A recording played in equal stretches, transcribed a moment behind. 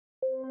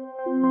I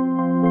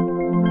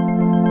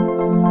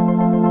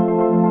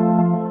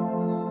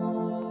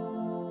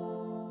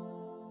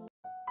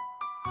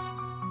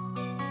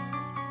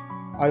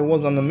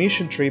was on a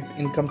mission trip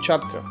in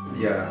Kamchatka,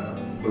 Я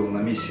был на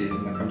миссии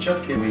на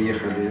Камчатке, мы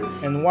ехали,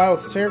 and while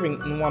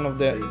serving in one of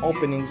the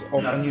openings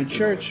of a new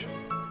church,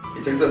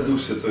 и тогда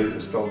Дух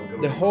Святой стал the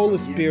говорить. Holy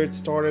Spirit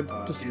started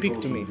to speak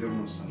to me.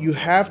 You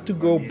have to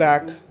go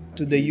back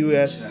to the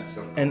US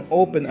and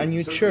open a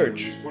new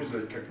church,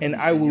 and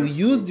I will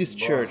use this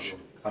church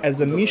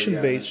as a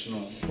mission base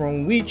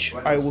from which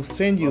I will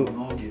send you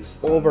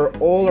over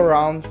all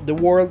around the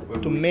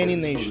world to many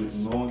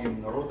nations.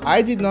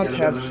 I did not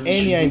have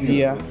any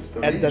idea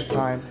at that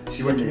time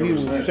that we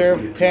will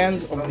serve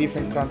tens of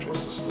different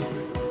countries.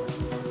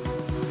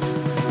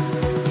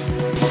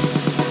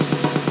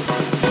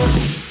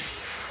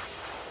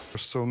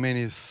 So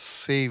many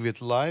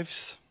saved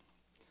lives.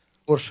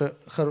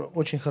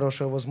 Очень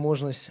хорошая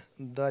возможность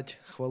дать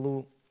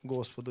хвалу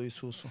Господу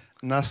Иисусу.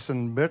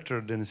 Nothing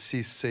better than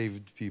see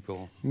saved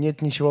people.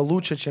 Нет ничего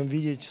лучше, чем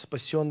видеть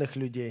спасенных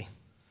людей.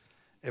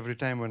 Every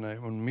time when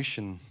I'm on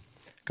mission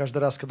Каждый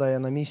раз, когда я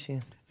на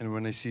миссии, and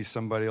when I see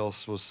somebody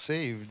else was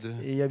saved,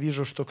 и я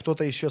вижу, что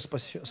кто-то еще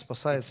it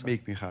спасается,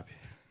 make me happy.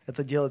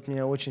 это делает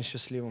меня очень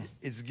счастливым.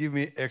 It's give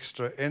me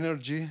extra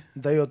energy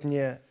Дает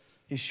мне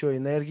еще to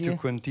энергии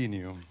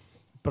continue.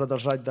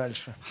 продолжать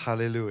дальше.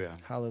 Hallelujah.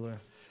 Аллилуйя.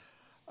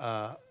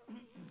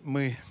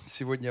 Мы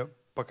сегодня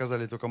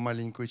показали только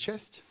маленькую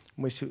часть.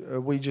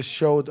 We just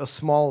showed a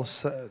small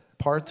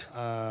part.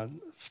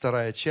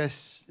 Вторая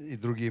часть и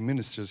другие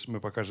ministries мы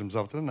покажем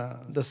завтра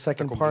на The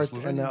second таком же part and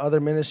служении. the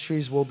other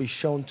ministries will be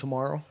shown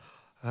tomorrow.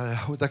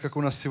 Так как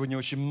у нас сегодня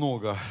очень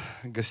много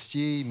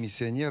гостей,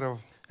 миссионеров,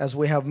 As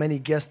we have many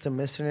guests and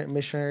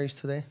missionaries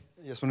today,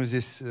 я смотрю,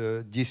 здесь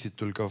 10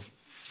 только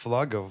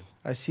флагов.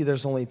 I see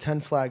there's only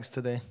 10 flags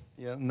today.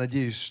 Я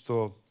надеюсь,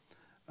 что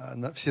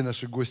все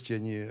наши гости,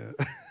 они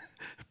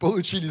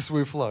получили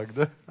свой флаг,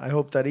 да? I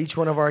hope that each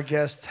one of our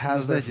guests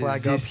has their Знаете,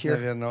 flag up здесь, here.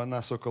 наверное, у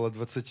нас около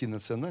 20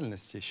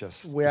 национальностей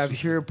сейчас. We have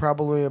here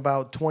probably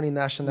about 20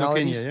 No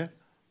nationalities. Kenya, yeah?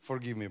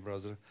 Forgive me,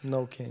 brother.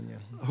 No Kenya.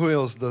 Who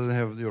else doesn't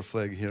have your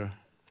flag here?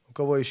 У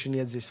кого еще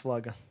нет здесь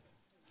флага?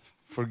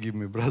 Forgive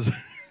me, brother.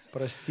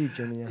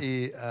 Простите меня.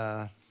 И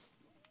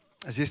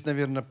здесь,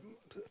 наверное,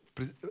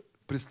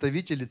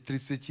 представители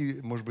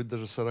 30, может быть,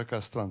 даже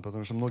 40 стран,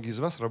 потому что многие из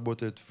вас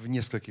работают в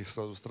нескольких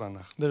сразу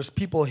странах. There's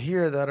people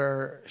here that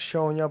are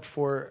showing up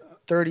for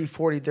 30,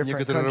 40 different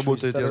Некоторые countries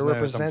работают, that я are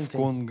знаю, там в representing.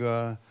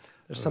 Конго,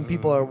 There's some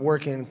people are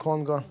working in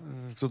Congo.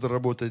 кто-то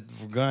работает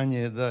в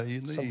Гане, да.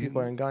 Some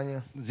people are in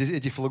Ghana. Здесь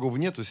этих флагов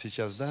нету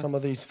сейчас, да. Some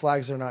of these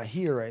flags are not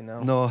here right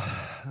now. Но,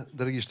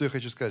 дорогие, что я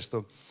хочу сказать,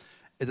 что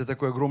это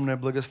такое огромное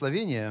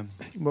благословение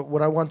But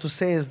what I want to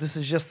say is this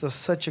is just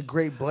such a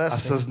great blessing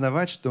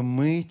осознавать, что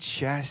мы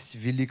часть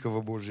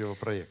великого Божьего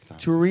проекта.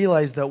 to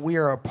realize that we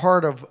are a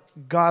part of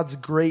God's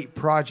great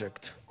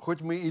project.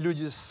 Хоть мы и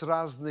люди с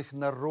разных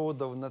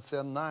народов,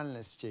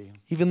 национальностей,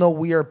 Even though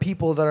we are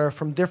people that are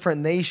from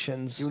different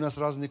nations и у нас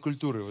разные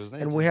культуры, вы and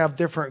знаете. we have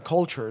different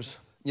cultures,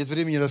 Нет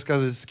времени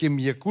рассказывать, с кем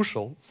я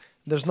кушал.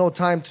 there's no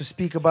time to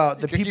speak about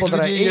the Каких people that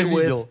I людей я ate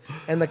with видел.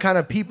 and the kind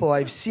of people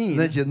I've seen.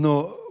 Знаете,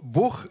 но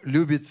Бог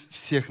любит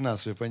всех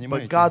нас, вы But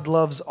понимаете? God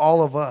loves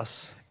all of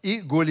us.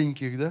 И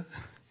голеньких, да?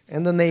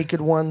 And the naked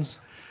ones.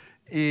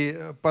 И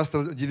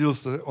пастор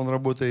делился, он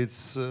работает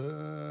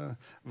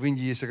в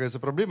Индии, есть, оказывается,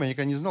 проблема, я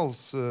никогда не знал,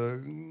 с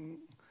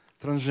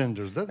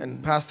transgenders, да?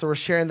 And Pastor was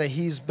sharing that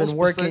he's Он been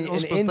working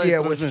спасает in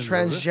India with трансгендеров, да?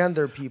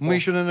 transgender people. Мы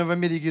еще, наверное, в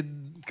Америке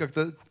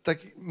как-то так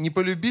не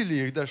полюбили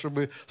их, да,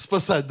 чтобы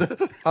спасать, да?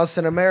 Us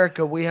in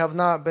America, we have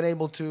not been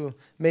able to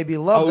maybe А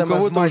love у them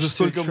as кого-то уже much to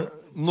столько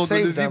много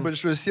save любви, them.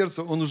 большое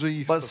сердце, он уже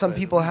их But some спасает.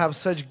 people have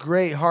such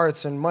great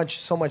hearts and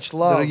so much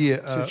love Дорогие,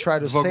 to try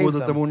to 2 save года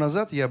them. тому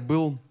назад я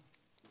был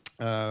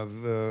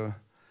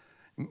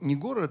не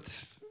город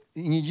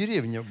и не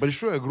деревня,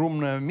 большое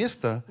огромное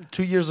место,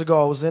 2 years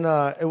ago,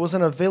 it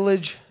wasn't a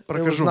village,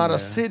 it was not a Прокаженная.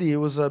 city, it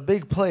was a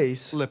big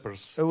place.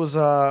 lepers. It was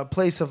a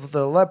place of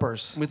the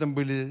lepers. Мы там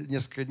были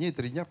несколько дней,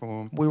 3 дня,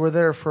 по-моему. We were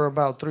there for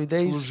about 3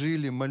 days.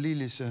 Служили,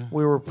 молились.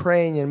 We were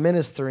praying and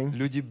ministering.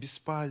 Люди без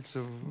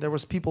пальцев. There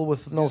was people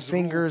with no без рук.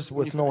 fingers,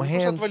 with no Просто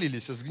hands.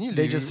 отвалились, сгнили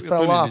They и just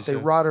fell off, they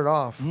отвалились. rotted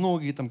off.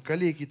 Ноги там,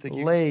 калеки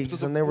такие. Legs,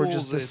 Кто-то and they were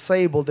just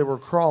ползает. disabled, they were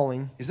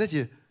crawling. И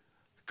знаете,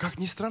 как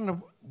ни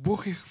странно,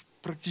 Бог их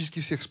практически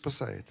всех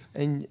спасает.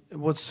 And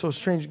what's so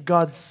strange,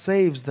 God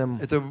saves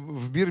them. Это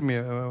в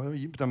Бирме,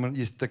 там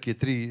есть такие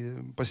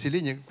 3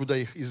 поселения, куда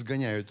их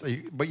изгоняют.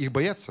 Их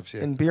боятся все.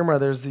 In Burma,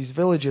 there's these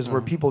villages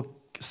where people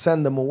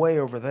send them away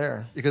over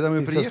there И когда мы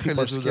because people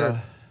приехали are scared.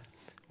 туда,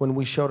 When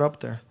we showed up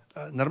there,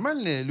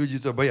 нормальные люди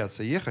туда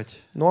боятся ехать,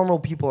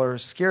 normal people are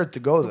scared to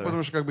go there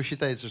потому что как бы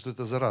считается, что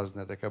это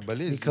заразная такая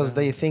болезнь. because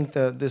да. they think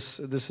that this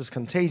is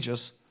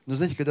contagious. Но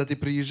знаете, когда ты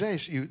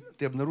приезжаешь, и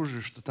ты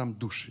обнаружишь, что там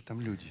души, там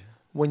люди.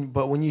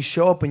 But when you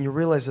show up and you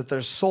realize that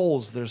there's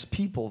souls, there's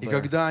people И there,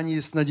 когда они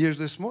с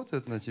надеждой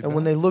смотрят на тебя, and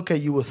when they look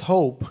at you with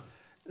hope,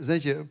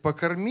 знаете,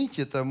 покормить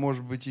это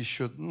может быть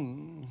еще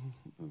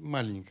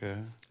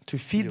маленькое. To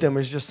feed them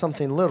is just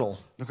something little.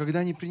 Но когда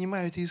они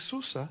принимают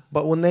Иисуса,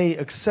 But when they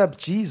accept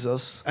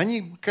Jesus,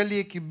 они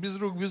калеки, без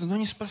рук, без ног, но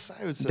они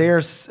спасаются. they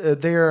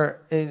are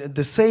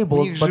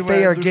disabled, них but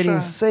they are живая getting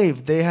душа.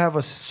 saved. They have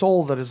a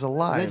soul that is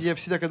Знаете, alive. я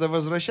всегда, когда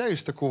возвращаюсь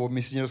с такого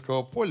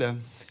миссионерского поля,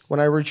 When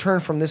I return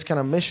from this kind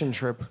of mission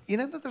trip,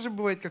 иногда даже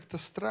бывает как-то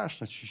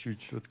страшно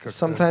чуть-чуть. Вот как-то.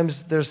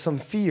 sometimes there's some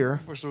fear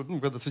Потому что,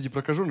 когда среди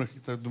прокаженных,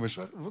 ты думаешь,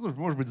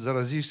 может быть,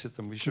 заразишься,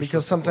 там еще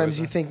because что-то такое, sometimes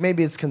you да. think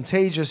maybe it's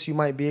contagious, you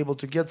might be able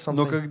to get Но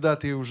something. когда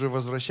ты уже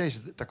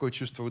возвращаешься, такое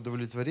чувство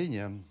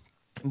удовлетворения,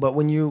 But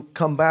when you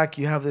come back,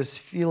 you have this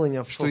feeling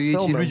of что и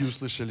эти люди fulfillment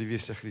услышали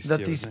весть о Христе. that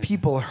вы these знаете.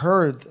 people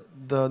heard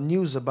the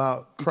news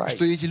about И Christ,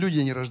 что эти люди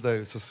не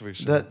рождаются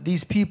свыше. that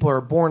these people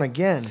are born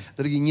again.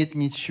 Дорогие, нет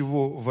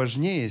ничего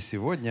важнее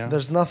сегодня.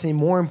 There's nothing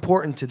more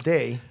important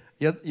today.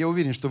 Я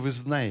уверен, что вы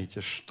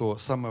знаете, что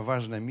самая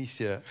важная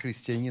миссия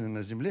христианина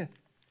на земле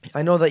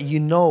I know that you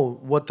know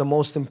what the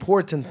most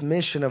important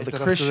mission of the это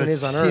Christian рассказать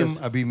is on всем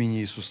earth. об имени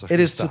Иисуса It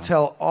is to Христа.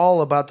 tell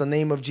all about the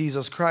name of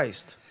Jesus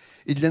Christ.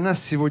 И для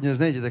нас сегодня,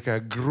 знаете, такая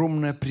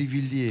огромная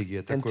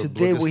привилегия, And такое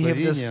today we have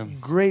this благословение.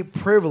 great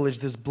privilege,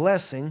 this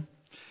blessing.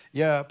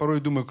 Я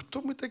порой думаю,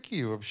 кто мы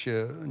такие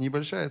вообще?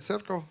 Небольшая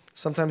церковь.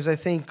 Sometimes I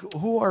think,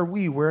 who are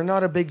we? We're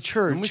not a big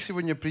Но мы church.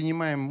 сегодня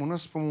принимаем, у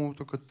нас, по-моему,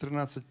 только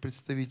 13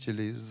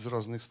 представителей из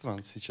разных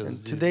стран сейчас And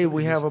здесь. today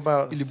we have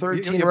about Или-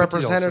 13 я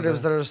потерялся,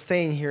 representatives да. that are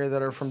staying here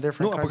that are from different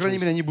Ну, а по крайней countries.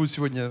 мере, они будут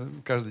сегодня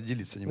каждый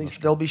делиться At least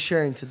немножко. they'll be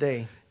sharing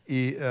today.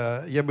 И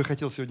я бы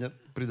хотел сегодня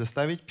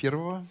предоставить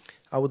первого,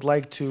 I would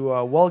like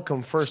to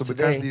welcome first чтобы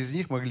каждый today. из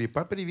них могли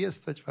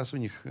поприветствовать вас. У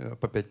них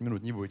по 5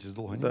 минут, не бойтесь,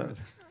 долго не Да. будет.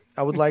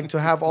 I would like to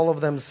have all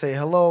of them say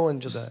hello and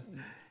just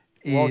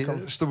И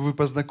welcome, чтобы вы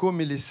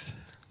познакомились.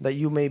 that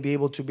you may be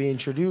able to be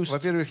introduced.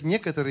 Во-первых,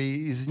 некоторые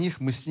из них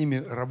мы с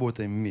ними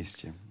работаем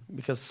вместе.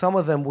 Because some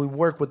of them we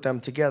work with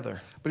them together.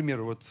 К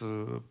примеру, вот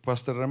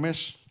пастор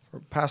Рамеш,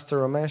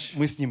 Pastor Ramesh,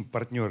 мы с ним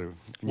партнеры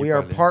в we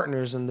are Непале.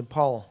 partners in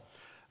Nepal.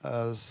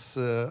 А с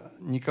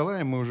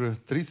Николаем мы уже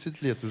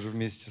 30 лет уже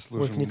вместе With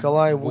служим.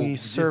 Nikolai, Богу, we где-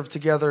 serve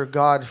together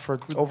God for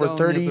куда over он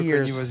 30 меня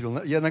только не years.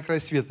 возил. Я на край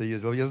света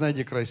ездил. Я знаю,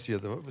 где край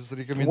света.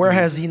 Where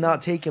has he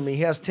not taken me?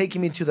 He has taken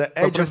me to the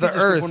edge of Попросите, the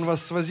чтобы он earth.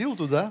 вас свозил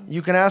туда.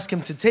 You can ask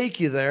him to take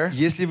you there.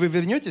 Если вы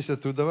вернетесь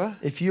оттуда,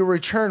 If you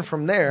return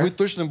from вы there,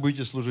 точно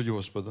будете служить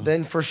Господу.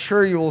 then for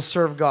sure you will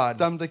serve God.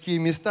 Там такие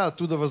места,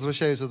 оттуда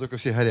возвращаются только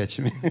все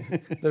горячими.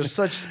 There's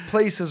such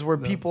places where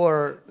people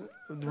are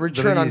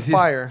return Дорогие, on здесь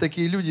fire.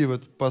 такие люди,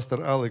 вот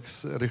пастор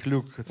Алекс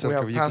Рыхлюк, We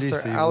церковь have Pastor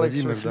Екклесия, и Alex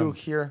Владимир, да, Rehluke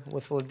here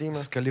with Vladimir.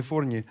 с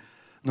Калифорнии.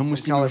 Но мы From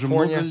с ними уже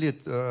много California.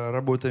 лет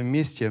работаем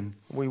вместе.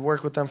 We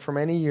work with them for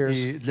many years.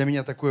 И для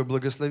меня такое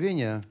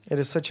благословение. It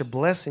is such a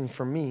blessing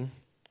for me.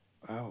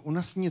 У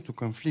нас нету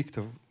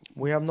конфликтов,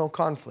 We have no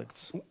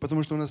conflicts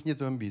потому что у нас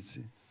нету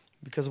амбиций.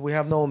 because we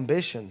have no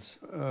ambitions.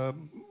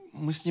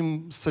 Мы с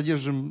ним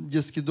содержим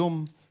детский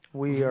дом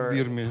We в are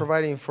Бирме.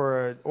 providing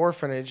for an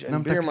orphanage in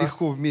Нам так Burma.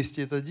 легко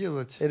вместе это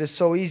делать. It is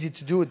so easy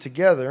to do it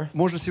together.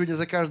 Можно сегодня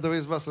за каждого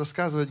из вас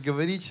рассказывать,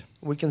 говорить.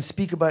 We can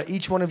speak about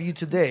each one of you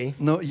today.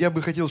 Но я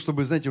бы хотел,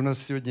 чтобы, знаете, у нас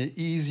сегодня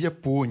и из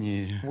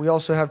Японии, We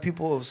also have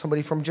people,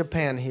 somebody from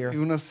Japan и here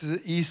у нас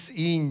из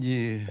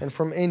Индии. and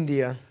from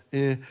India.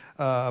 И,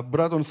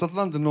 брат, он с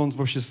Атланты, но он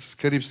вообще с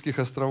Карибских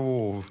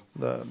островов.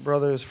 The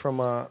brother is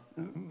from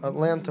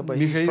Atlanta, but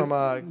he's from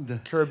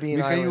да. Caribbean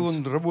Михаил,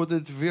 islands. он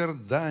работает в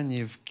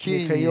Иордании, в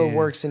Mikhail Кении.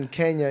 works in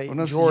Kenya, У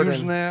нас Jordan.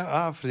 Южная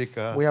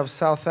Африка. We have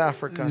South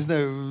Africa. Не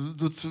знаю,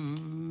 тут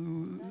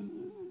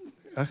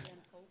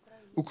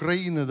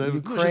Украина, да.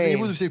 Ну, сейчас я не Ukraine.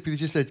 буду всех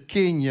перечислять.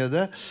 Кения,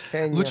 да.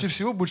 Kenya. Лучше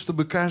всего будет,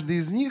 чтобы каждый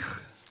из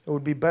них It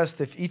would be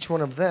best if each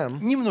one of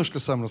them немножко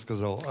сам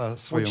рассказал о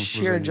своем would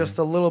share служении. just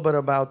a little bit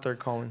about their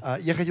calling.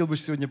 Я хотел бы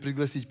сегодня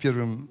пригласить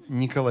первым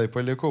Николая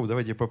Полякова.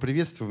 Давайте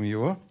поприветствуем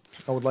его.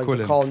 I would like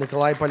Коля. to call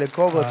Nikolai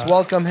Polyakov. Let's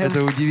welcome him.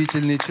 Это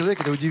удивительный человек,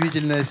 это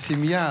удивительная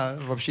семья.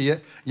 Вообще,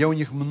 я у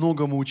них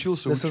многому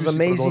учился, This учусь is и an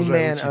amazing продолжаю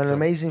man, an учиться.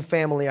 amazing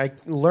family. I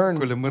learned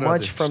Коля, мы рады,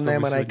 much что from вы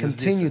them, and I сегодня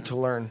continue здесь. to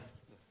learn.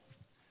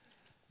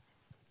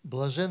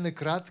 Блаженны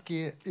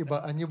краткие, ибо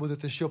они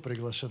будут еще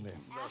приглашены.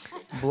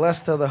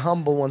 Blessed are the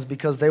humble ones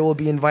because they will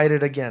be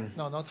invited again.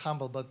 No, not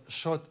humble, but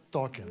short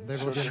talking. They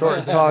will be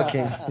Short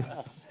talking.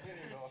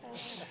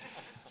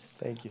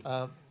 Thank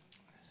you.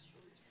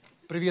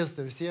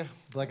 Приветствую всех,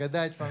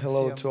 благодать вам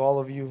Hello to всем. all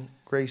of you.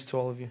 Grace to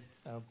all of you.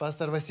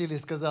 Пастор Василий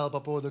сказал по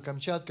поводу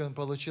Камчатки, он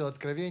получил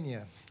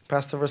откровение.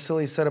 Pastor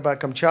Vasily said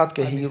about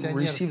Kamchatka, he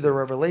received the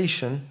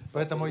revelation.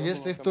 Поэтому,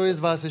 если кто из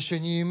вас еще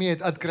не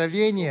имеет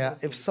откровения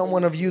If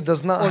someone of you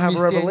does not о have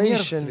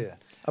revelation миссионерстве,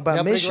 about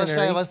я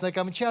приглашаю missionary, вас на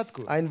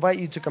Камчатку. I invite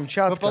you to Вы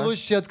Kamchatka.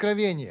 получите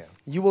откровение.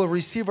 You will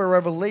receive a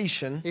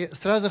revelation, И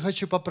сразу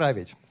хочу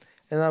поправить.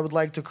 and I would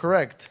like to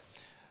correct.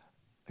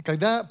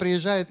 Когда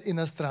приезжают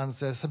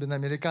иностранцы, особенно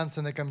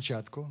американцы на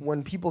Камчатку,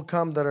 When people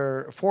come that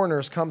are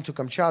foreigners come to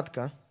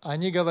Kamchatka,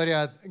 они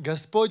говорят,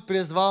 Господь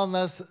призвал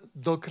нас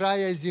до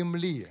края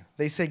земли,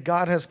 they say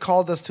God has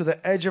called us to the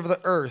edge of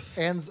the earth,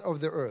 ends of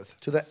the earth.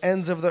 to the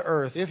ends of the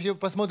earth. Если вы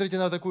посмотрите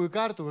на такую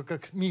карту,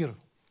 как мир,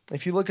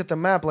 If you look at the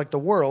map like the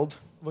world,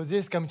 Вот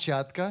здесь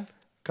Камчатка,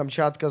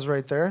 Kamchatka's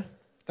right there.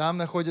 там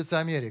находится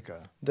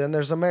Америка. Then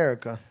there's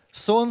America.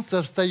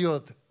 Солнце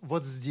встает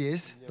вот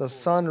здесь The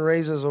sun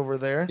raises over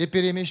there, и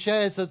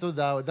перемещается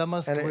туда, до and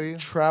Москвы, it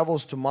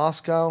travels to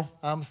Moscow,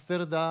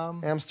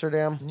 Амстердам,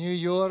 Amsterdam,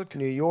 Нью-Йорк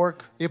New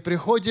York, и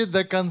приходит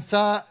до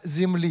конца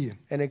земли,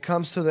 and it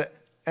comes to the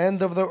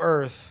end of the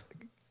earth,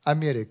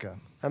 Америка.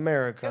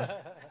 America.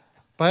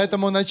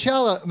 Поэтому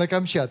начало на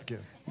Камчатке.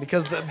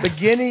 Because the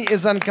beginning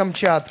is on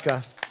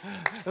Kamchatka.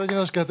 Это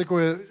немножко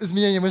такое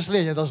изменение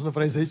мышления должно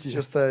произойти.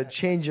 Just a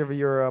change of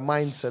your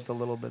mindset a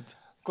little bit.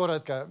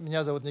 Коротко,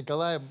 меня зовут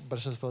Николай,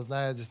 большинство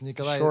знает, здесь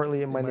Николай,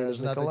 Shortly, my моя name is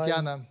жена Nikolai.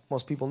 Татьяна.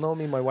 Most people know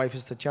me. My wife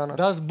is Tatiana.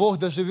 Даст Бог,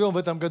 доживем в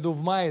этом году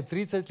в мае,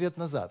 30 лет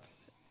назад.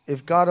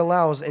 If God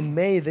allows, in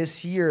May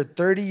this year,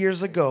 30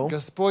 years ago,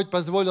 Господь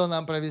позволил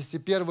нам провести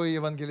первую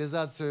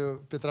евангелизацию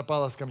в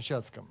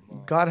Петропавловск-Камчатском.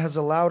 God has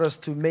allowed us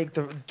to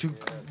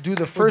do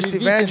the first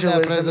Удивительное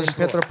evangelism in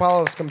произошло.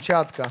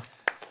 Petropavlovsk-Kamchatka.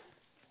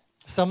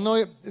 Со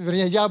мной,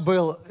 вернее, я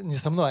был, не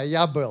со мной, а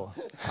я был.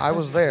 I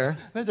was there.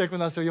 Знаете, как у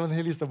нас у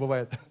евангелистов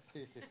бывает?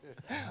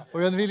 У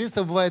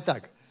евангелистов бывает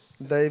так.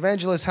 The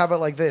evangelists have it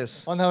like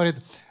this. Он говорит,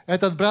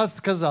 этот брат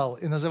сказал,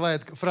 и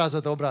называет фразу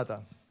этого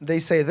брата. They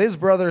say, this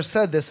brother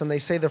said this, and they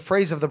say the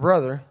phrase of the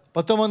brother.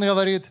 Потом он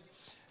говорит,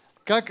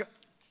 как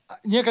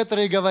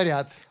некоторые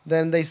говорят,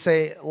 Then they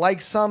say, like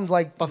some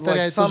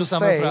повторяет ту some же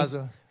самую say,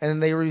 фразу. and then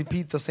they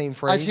repeat the same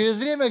А phrase. через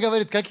время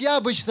говорит, как я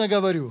обычно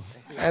говорю.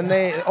 And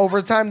they,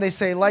 over time, they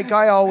say, like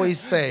I always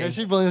say. Я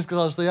чуть было не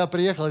сказал, что я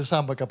приехал и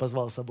Шамбака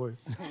позвал с собой.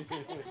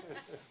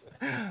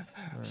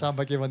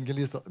 Шамбак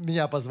евангелист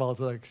меня позвал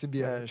туда к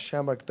себе.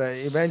 Shambak,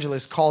 the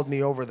evangelist, called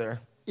me over there.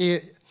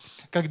 И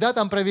когда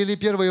там провели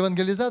первую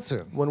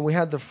евангелизацию, When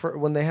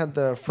they had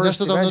the меня first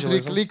что-то внутри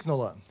evangelism,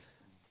 кликнуло.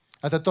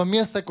 Это то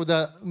место,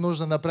 куда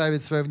нужно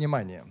направить свое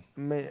внимание.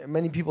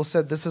 many people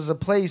said this is a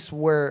place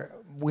where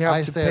we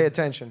have to pay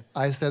attention.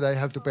 I said I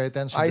have to pay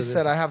attention I to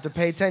said I this. have to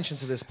pay attention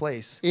to this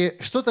place. И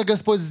что-то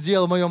Господь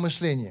сделал в моем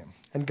мышлении.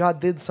 And God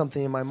did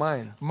something in my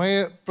mind.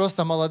 Мы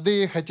просто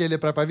молодые, хотели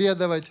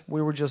проповедовать.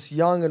 We were just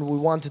young and we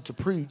wanted to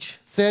preach.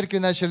 Церкви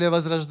начали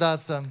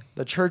возрождаться.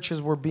 The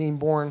churches were being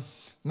born.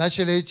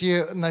 Начали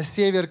идти на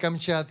север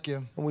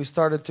Камчатки, And we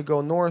started to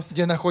go north,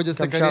 где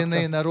находятся Камчатка.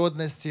 коренные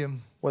народности.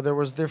 where there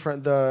was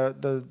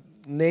the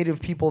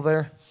native people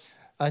there.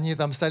 Они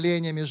там с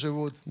оленями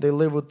живут. They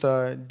live with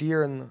the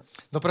deer,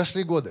 Но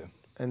прошли годы.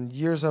 and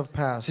years have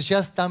passed.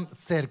 Сейчас там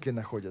церкви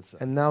находятся.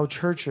 And now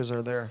churches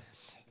are there.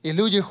 И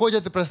люди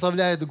ходят и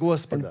прославляют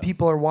Господа. And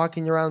people are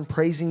walking around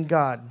praising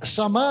God.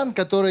 Шаман,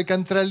 который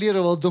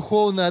контролировал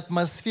духовную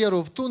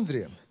атмосферу в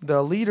тундре,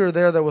 The leader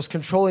there that was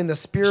controlling the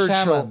spiritual,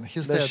 Shaman,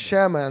 he the said.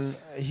 shaman,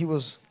 he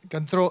was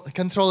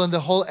controlling the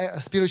whole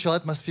spiritual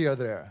atmosphere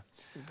there.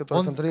 который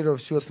Он контролировал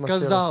всю атмосферу.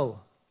 сказал,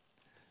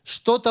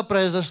 что-то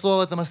произошло в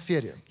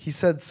атмосфере. He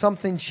said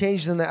something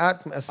changed in the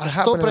что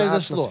happened in the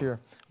произошло? atmosphere.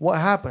 What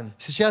happened?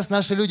 Сейчас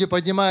наши люди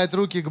поднимают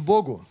руки к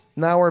Богу,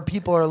 Now our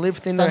people are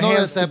lifting their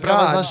hands становятся и to God.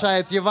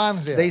 провозглашают They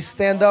Евангелие,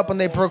 stand up and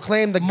they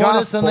proclaim the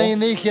молятся gospel. на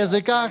иных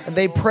языках And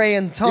they pray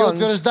in и tongues.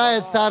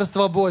 утверждают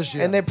Царство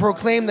Божье. And they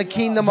proclaim the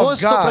kingdom Вот of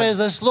что God.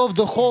 произошло в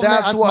духовной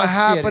That's what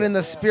happened in атмосфере.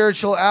 the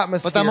spiritual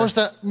Потому atmosphere.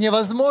 что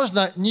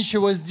невозможно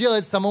ничего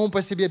сделать самому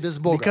по себе без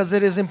Бога. Because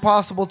it is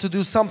impossible to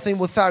do something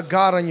without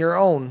God on your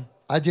own.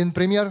 Один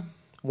пример.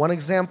 One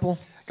example.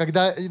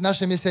 Когда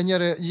наши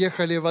миссионеры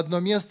ехали в одно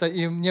место,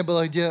 и не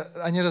было где,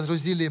 они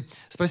разгрузили,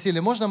 спросили,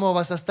 можно мы у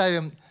вас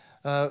оставим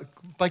в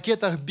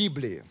пакетах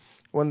Библии?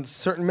 When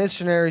certain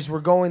missionaries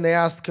were going, they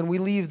asked, can we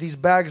leave these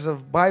bags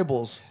of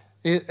Bibles?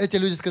 И эти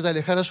люди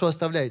сказали, хорошо,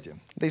 оставляйте.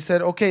 They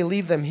said, okay,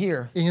 leave them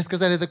here. И не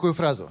сказали такую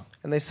фразу.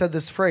 And they said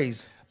this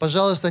phrase.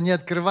 Пожалуйста, не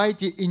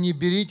открывайте и не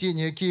берите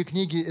никакие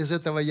книги из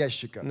этого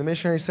ящика. And the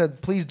missionary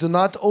said, please do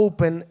not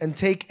open and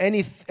take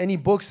any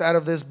books out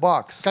of this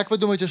box. Как вы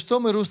думаете, что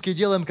мы, русские,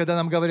 делаем, когда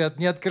нам говорят,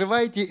 не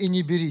открывайте и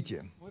не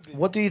берите?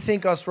 What do you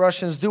think us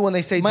Russians do when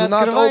they say, Мы do not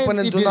открываем open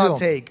и and do not берем.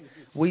 take?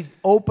 We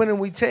open and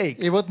we take.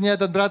 И вот мне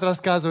этот брат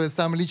рассказывает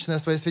сам личное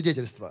свое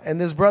свидетельство. And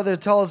this brother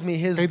tells me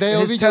his Когда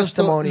я увидел,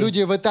 что testimony.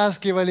 люди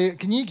вытаскивали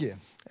книги,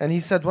 And he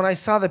said, when I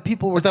saw that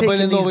people were Это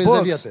были taking these Новые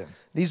books, Заветы.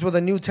 these were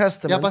the New я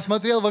Testament.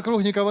 посмотрел,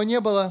 вокруг никого не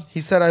было. He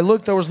said, I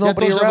looked, there was Я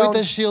nobody тоже around.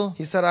 вытащил.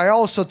 He said, I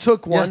also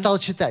took Я one стал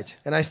читать.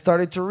 and I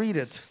started to read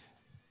it.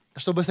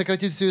 Чтобы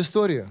сократить всю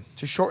историю,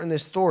 To shorten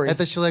this story,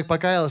 этот человек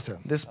покаялся.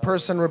 this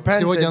person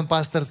Сегодня он repented.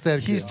 пастор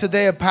церкви. He's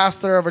today a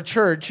pastor of a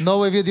church.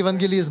 Новый вид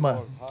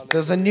евангелизма.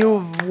 There's a new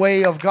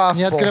way of Не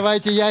gospel.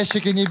 открывайте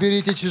ящики, не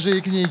берите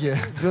чужие книги.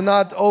 Do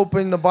not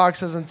open the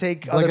boxes and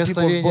take other people's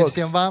Благословения books.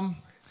 всем вам.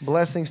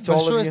 Blessings to all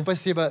Большое of you.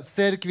 спасибо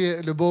церкви,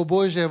 любовь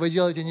Божья. Вы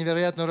делаете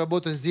невероятную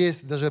работу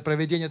здесь, даже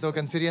проведение этого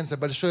конференции.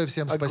 Большое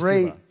всем A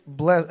спасибо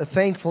great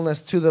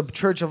thankfulness to the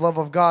Church of Love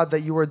of God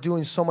that you are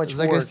doing so much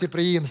за work,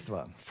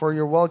 гостеприимство. for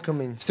your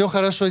welcoming. Все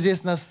хорошо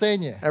здесь на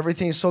сцене,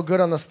 Everything is so good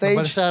on the но stage,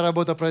 большая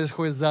работа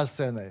происходит за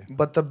сценой.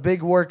 but the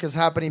big work is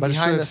happening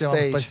behind Большое the всем вам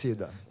stage.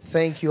 спасибо.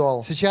 Thank you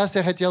all. Сейчас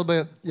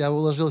я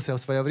уложился в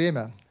свое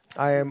время.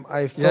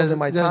 I filled in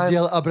my Я time.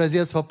 сделал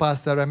образец for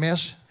Pastor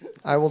Ramesh.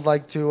 I would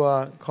like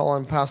to call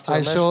on Pastor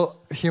I Ramesh. show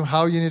him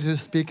how you need to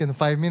speak in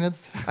 5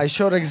 minutes. I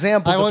showed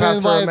example I to want to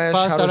Pastor invite Ramesh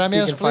how Pastor to speak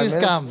Ramesh. in 5 Please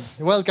minutes. come.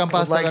 Welcome, I'd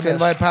Pastor like to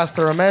invite Ramesh.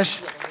 Pastor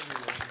Ramesh.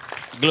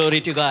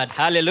 Glory to God.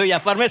 Hallelujah.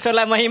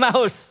 Parmeshwarla Mahima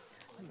house.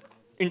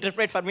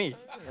 Interpret for me.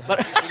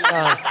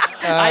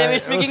 I am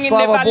speaking in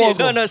Slava Nepali. Bogu.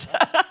 No, no.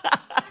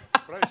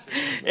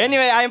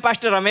 Anyway, I am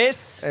Pastor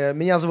Ramesh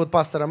Меня зовут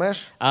Пастор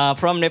Рамеш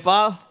from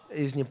Nepal.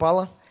 из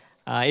Непала.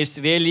 It's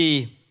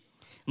really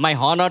my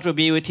honor to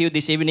be with you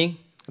this evening.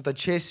 Это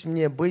честь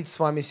мне быть с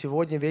вами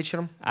сегодня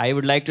вечером. I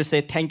would like to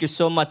say thank you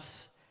so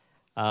much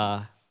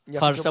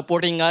for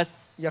supporting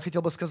us Я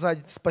хотел бы сказать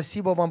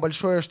спасибо вам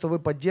большое, что вы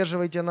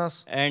поддерживаете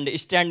нас, and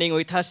standing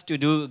with us to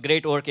do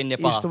great work in и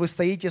что Nepal. вы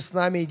стоите с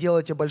нами и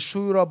делаете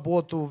большую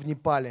работу в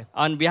Непале.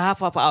 On behalf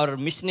of our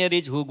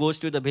missionaries who goes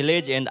to the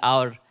village and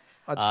our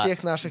От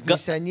всех наших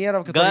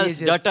миссионеров, которые girls,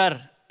 ездят,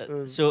 daughter,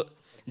 so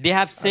they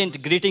have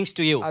sent greetings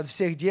to you. от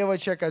всех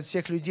девочек, от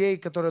всех людей,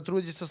 которые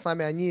трудятся с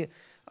нами, они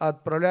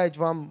отправляют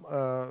вам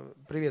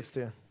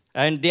приветствие.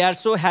 And they are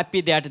so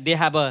happy that they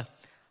have a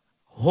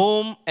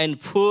home and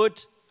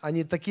food,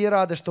 Они такие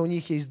рады, что у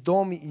них есть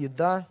дом и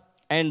еда,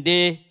 and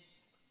they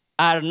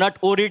are not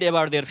worried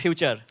about their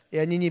future. и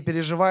они не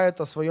переживают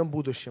о своем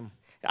будущем.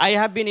 I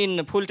have been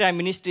in full-time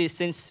ministry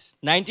since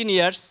 19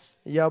 years,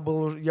 Я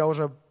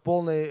уже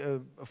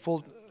полный,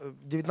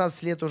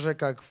 19 лет уже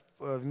как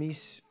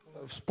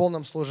в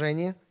полном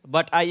служении.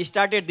 but I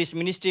started this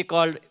ministry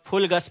called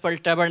Full Gospel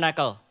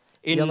Tabernacle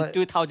in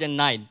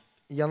 2009.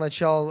 Я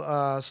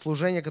начал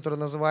служение, которое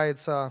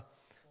называется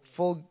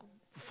Full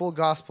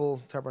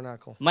Gospel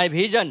Tabernacle. My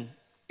vision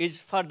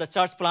is for the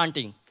church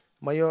planting.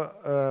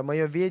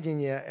 Мое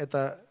видение —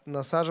 это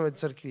насаживать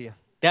церкви.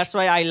 That's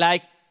why I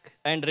like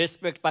and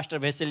respect Pastor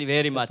Vasily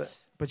very much.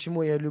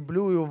 Почему я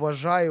люблю и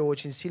уважаю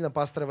очень сильно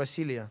пастора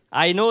Василия.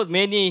 I know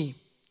many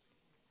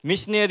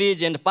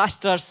missionaries and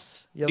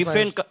pastors, Я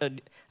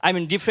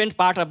different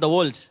part of the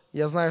world.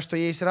 Я знаю, что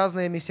есть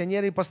разные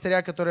миссионеры и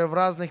пастыря, которые в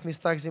разных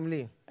местах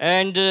земли.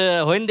 And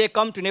when they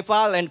come to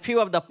Nepal, and few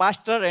of the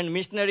pastor and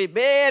missionary,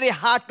 very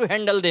hard to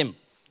handle them.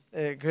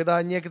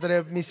 Когда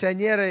некоторые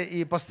миссионеры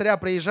и пастыря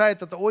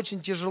приезжают, это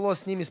очень тяжело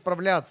с ними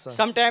справляться.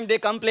 Sometimes they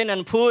complain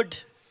on food,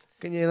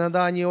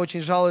 Иногда они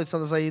очень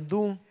жалуются за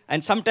еду.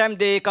 and sometimes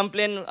they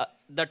complain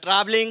the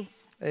traveling.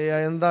 И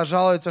иногда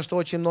жалуются, что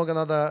очень много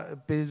надо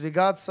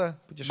передвигаться,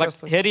 But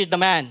путешествовать. here is the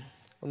man.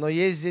 Но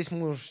есть здесь He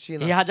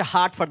мужчина. has a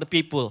heart for the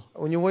people.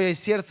 У него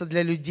есть сердце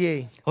для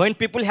людей. When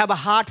people have a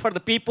heart for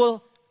the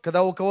people,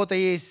 Когда у кого-то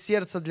есть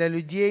сердце для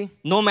людей,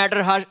 no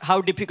matter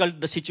how difficult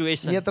the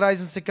situation, нет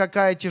разницы,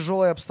 какая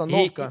тяжелая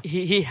обстановка.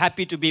 he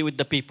happy to be with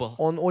the people.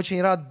 Он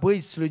очень рад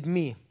быть с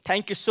людьми.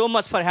 Thank you so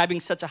much for having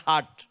such a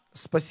heart.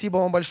 Спасибо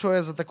вам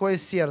большое за такое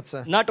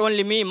сердце. Not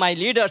only me, my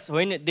leaders,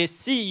 when they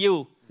see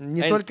you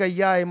Не and, только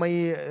я и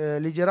мои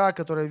лидера,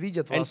 которые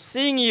видят and вас.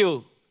 seeing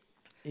you,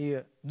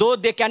 И though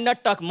they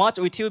cannot talk much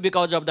with you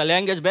because of the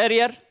language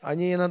barrier,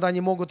 они иногда не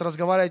могут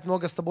разговаривать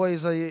много с тобой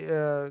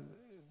из-за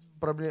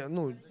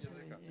проблем,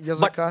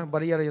 языка,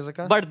 барьера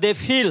языка. but they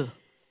feel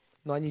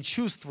Но они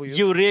чувствуют,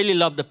 you really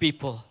love the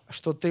people.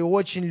 что ты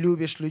очень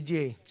любишь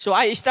людей. So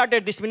I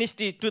started this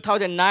ministry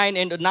 2009,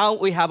 and now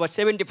we have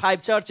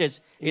 75 churches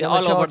in Я all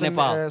начал over это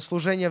Nepal.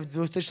 служение в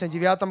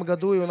 2009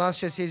 году, и у нас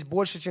сейчас есть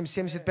больше, чем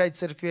 75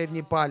 церквей в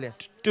Непале.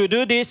 To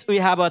do this, we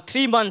have a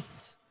 3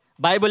 months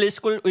Bible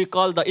school we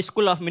call the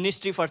School of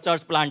Ministry for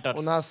Church Planters.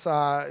 У нас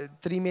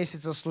 3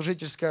 месяца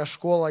служительская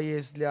школа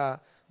есть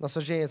для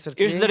насаждения It's the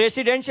церквей.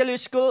 residential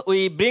school.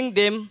 We bring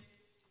them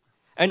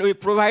and we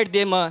provide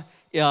them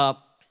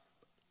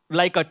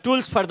like a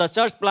tools for the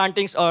church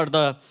plantings or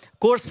the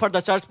course for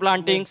the church Мы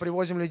plantings.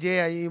 привозим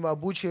людей, им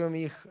обучаем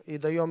их и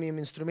даем им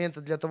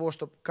инструменты для того,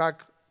 чтобы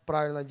как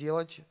правильно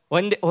делать.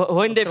 When they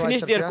Открывать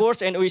finish their церкви.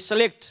 course, and we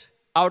select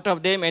out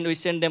of them and we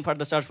send them for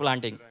the church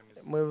planting.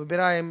 Мы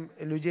выбираем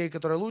людей,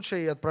 которые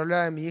лучше, и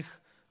отправляем их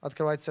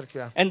открывать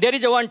церкви. And there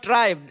is one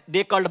tribe,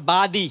 they called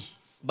Badi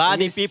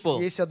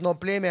people. Есть одно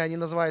племя, они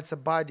называются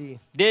Бади.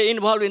 They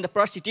involved in the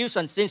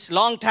prostitution since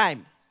long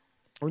time.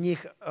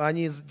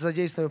 Они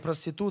задействованы в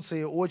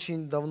проституции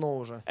очень давно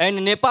уже. And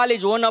Nepal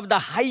is one of the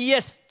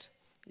highest,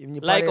 И в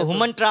Непале like a это-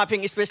 human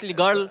trafficking, especially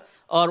girl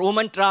or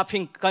woman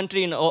trafficking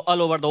country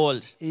all over the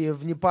world. И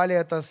в Непале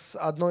это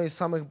одно из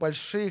самых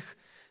больших,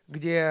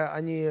 где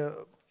они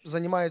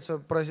занимаются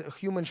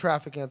human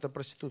trafficking, это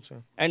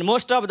проституция. And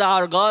most of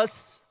our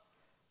girls,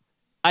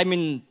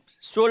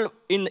 sold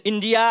in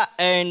India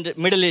and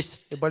Middle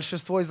East. И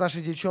большинство из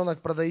наших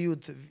девчонок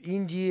продают в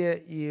Индии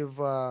и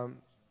в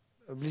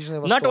Ближний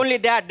Not Восток. only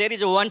that, there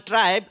is one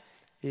tribe,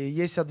 И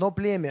есть одно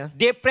племя,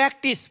 they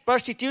practice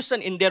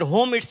prostitution in their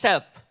home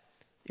itself.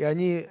 и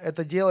они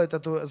это делают,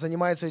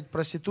 занимаются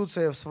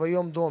проституцией в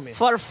своем доме.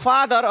 For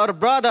father or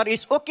brother,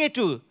 it's okay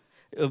to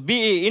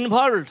be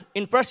involved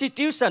in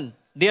prostitution,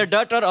 their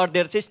daughter or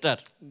their sister.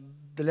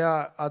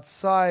 Для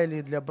отца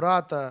или для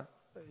брата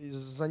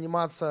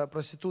заниматься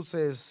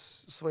проституцией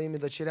с своими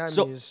дочерями.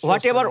 So и с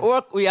whatever сестрами.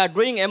 work we are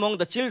doing among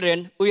the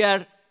children, we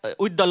are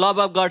with the love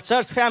of God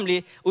church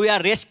family, we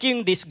are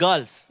rescuing these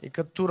girls. И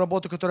ту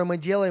работу, которую мы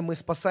делаем, мы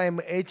спасаем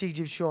этих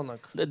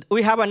девчонок.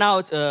 We have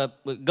now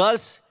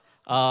girls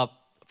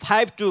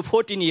 5 to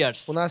 14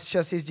 years. У нас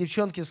сейчас есть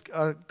девчонки,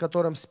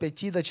 которым с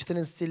 5 до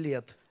 14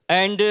 лет.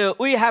 And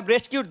we have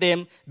rescued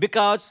them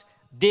because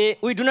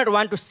we do not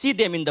want to see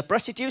them in the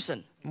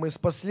prostitution. Мы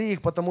спасли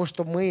их, потому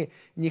что мы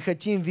не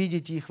хотим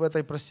видеть их в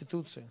этой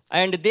проституции.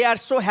 And they are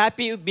so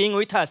happy being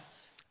with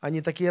us.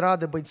 Они такие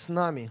рады быть с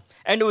нами.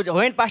 And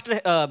when Pastor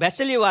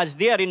Vasily was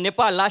there in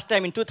Nepal last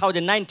time in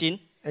 2019,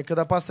 И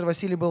когда пастор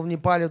Василий был в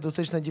Непале в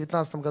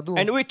 2019 году,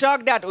 and we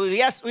talked that,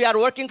 yes, we are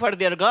working for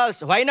their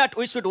girls. Why not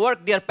we should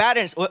work their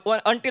parents?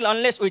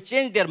 Unless we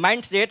change their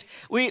mindset,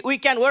 we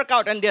can work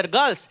out on their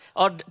girls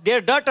or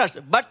their daughters,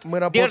 but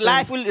their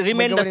life will мы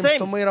remain the говорим,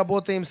 что same. мы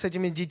работаем с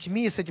этими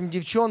детьми, с этими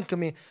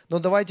девчонками, но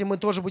давайте мы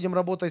тоже будем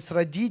работать с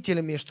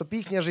родителями, чтобы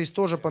их жизнь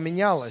тоже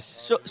поменялась.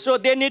 So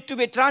they need to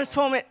be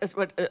transformed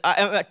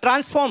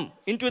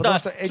into Потому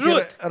что the эти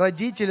truth.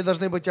 родители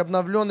должны быть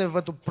обновлены в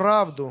эту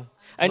правду.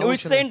 And we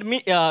научены. send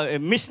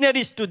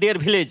missionaries to their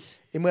village.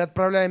 И мы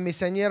отправляем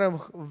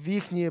миссионеров в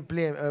их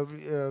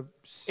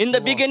In the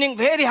beginning,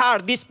 very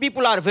hard. These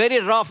people are very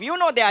rough. You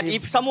know that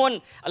if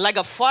someone like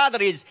a father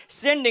is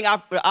sending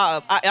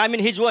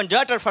his own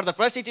daughter for the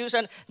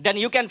prostitution, then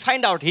you can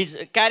find out his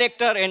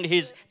character and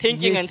his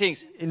thinking and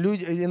things.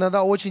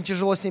 Иногда очень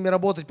тяжело с ними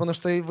работать, потому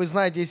что вы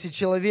знаете, если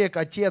человек,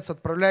 отец,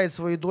 отправляет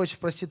свою дочь в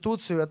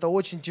проституцию, это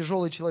очень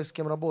тяжелый человек, с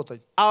кем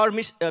работать. Our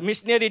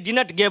missionary did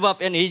not give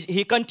up, and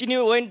he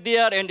continued, went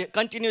there and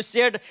continued,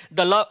 shared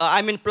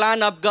the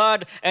plan of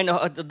God, and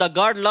the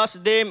God loves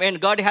them, and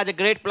God has a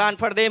great plan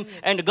for them.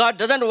 And God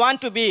doesn't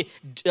want to be,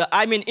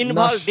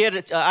 involve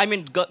their,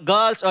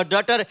 girls or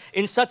daughter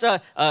in such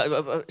a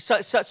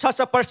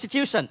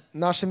prostitution.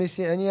 Наши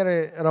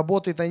миссионеры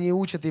работают, они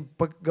учат и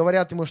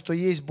говорят ему, что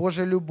есть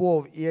Божья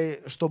любовь,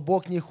 и что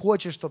Бог не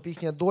хочет, чтобы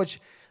их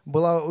дочь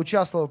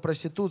участвовала в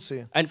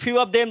проституции. And few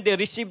of them, they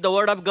received the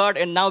word of God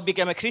and now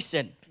became a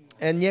Christian.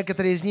 И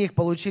некоторые из них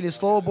получили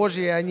Слово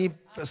Божье, и они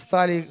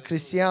стали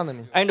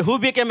христианами. And who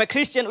became a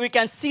Christian, we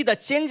can see the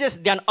changes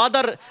than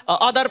other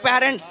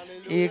parents.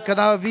 И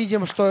когда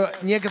видим, что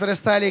некоторые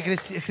стали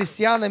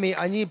христианами,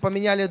 они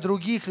поменяли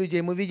других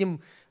людей, мы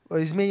видим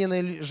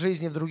измененные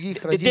жизни в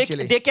других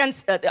родителей.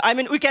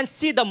 We can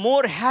see the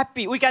more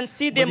happy. We can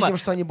see them. Мы видим,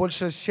 что они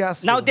больше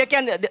счастливы.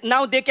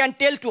 Now they can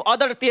tell to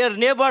their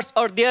neighbors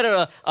or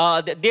their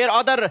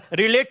other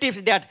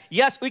relatives that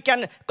yes, we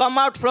can come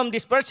out from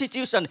this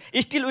prostitution.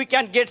 Still, we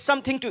can get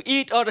something to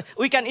eat, or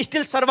we can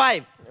still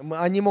survive.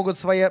 Они могут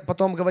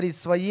потом говорить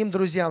своим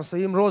друзьям,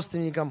 своим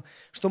родственникам,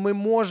 что мы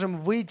можем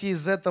выйти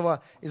из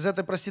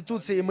этой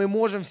проституции, и мы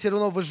можем все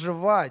равно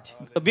выживать.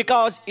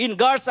 Because in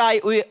God's eye,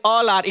 we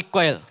all are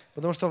equal.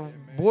 Потому что в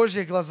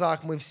Божьих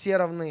глазах мы все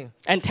равны.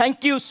 And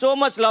thank you so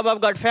much, Love of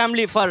God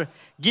family, for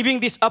giving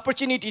this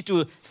opportunity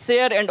to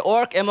share and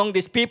work among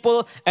these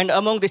people and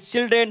among these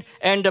children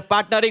and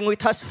partnering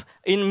with us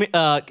in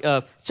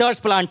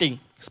church planting.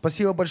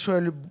 Спасибо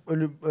большое,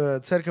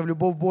 Церковь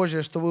Любовь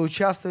Божья, что вы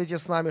участвуете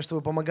с нами, что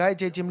вы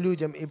помогаете этим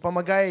людям и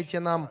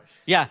помогаете нам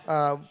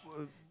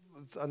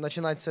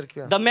начинать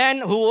церкви. The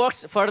man who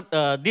works for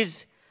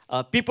this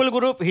people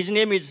group, his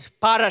name is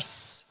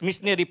Paras,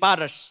 missionary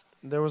Paras.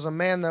 There was a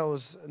man that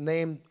was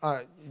named,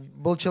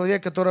 был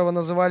человек, которого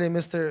называли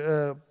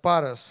Mr.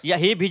 Paras. Yeah,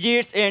 he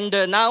visits, and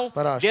now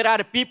there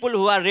are people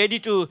who are ready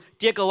to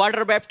take a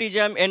water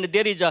baptism, and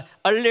there is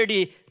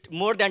already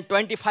more than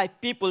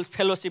 25 people's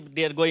fellowship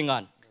there going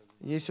on.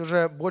 Есть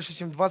уже больше,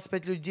 чем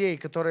 25 людей,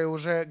 которые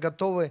уже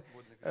готовы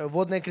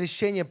водное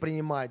крещение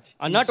принимать.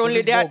 Not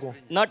only that,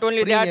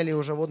 приняли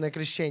уже водное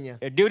крещение.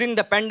 During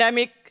the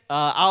pandemic,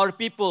 our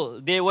people,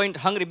 they went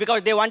hungry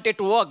because they wanted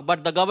to work,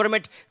 but the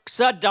government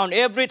shut down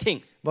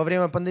everything. Во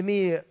время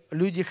пандемии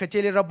люди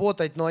хотели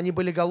работать, но они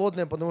были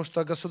голодные, потому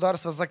что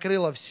государство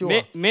закрыло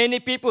все. Many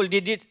people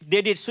they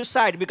did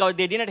suicide because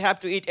they didn't have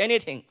to eat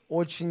anything.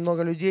 Очень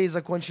много людей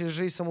закончили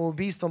жизнь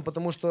самоубийством,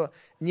 потому что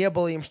не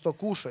было им что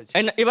кушать.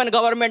 And even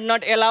government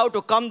not allowed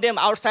to come them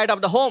outside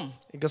of the home.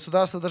 И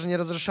государство даже не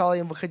разрешало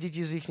им выходить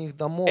из их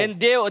домов. And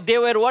they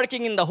were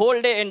working in the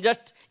whole day and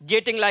just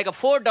getting like a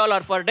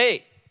 $4 per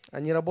day.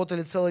 Они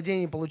работали целый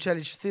день и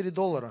получали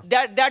 $4.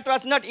 That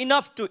was not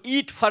enough to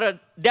eat for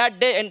that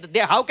day, and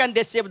how can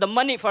they save the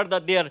money for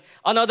their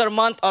another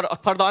month or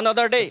for the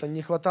another day? Это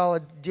не хватало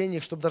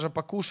денег, чтобы даже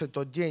покушать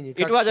тот день.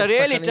 It was a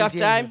really tough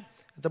time.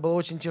 Это было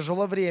очень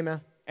тяжелое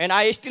время. And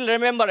I still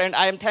remember, and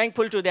I am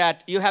thankful to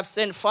that. You have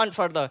sent fund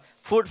for the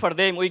food for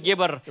them. We gave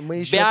a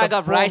bag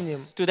of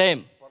rice to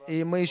them.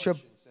 И мы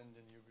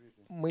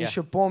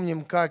еще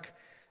помним, как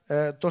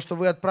то, что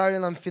вы отправили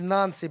нам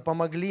финансы,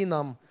 помогли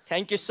нам.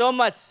 Thank you so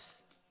much.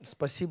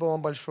 Спасибо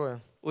вам большое.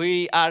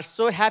 We are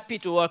so happy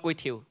to work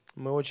with you.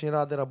 Мы очень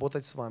рады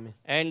работать с вами.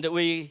 And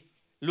we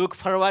look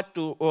forward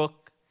to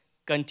work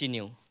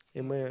continue.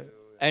 И мы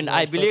And знаем,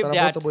 I believe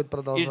that будет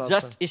it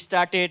just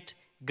started,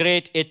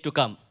 great yet to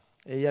come.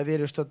 И я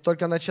верю, что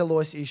только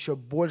началось, и еще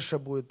больше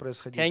будет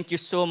происходить. Thank you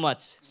so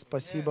much.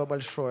 Спасибо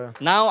большое.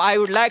 Now I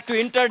would like to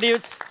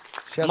introduce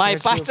Сейчас My я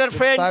хочу pastor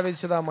friend, представить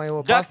сюда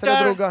моего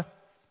пастора-друга,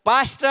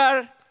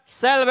 Pastor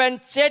Selvan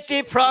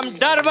Chetty from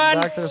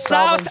Durban, Dr.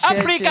 South Selvan Chetty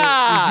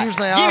Africa. из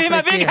Южной Give him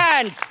a big Африки.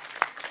 hand.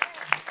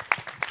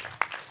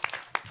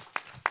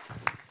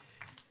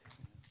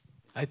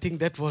 I think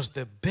that was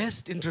the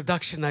best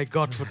introduction I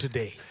got for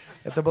today.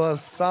 Это было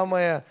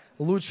самое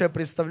лучшее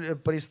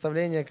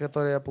представление,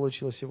 которое я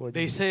получил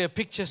сегодня. They say a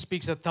picture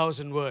speaks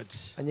 1,000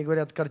 words. Они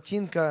говорят,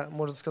 картинка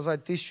может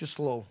сказать 1000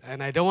 слов.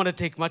 And I don't want to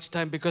take much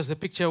time because the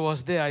picture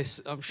was there.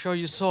 I'm sure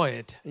you saw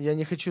it. Я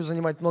не хочу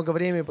занимать много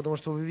времени, потому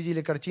что вы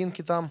видели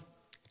картинки там.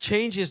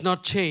 Change is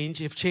not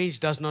change if change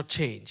does not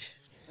change.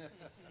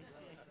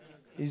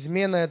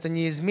 Измена — это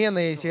не измена,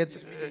 если это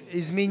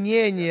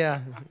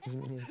изменение.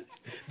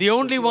 The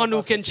only one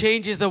who can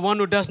change is the one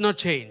who does not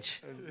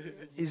change.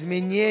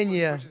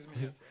 Изменение.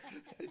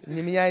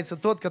 Не меняется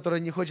тот, который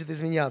не хочет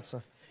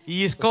изменяться.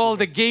 He is called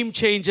the game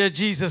changer,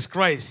 Jesus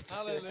Christ.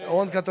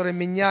 Он, который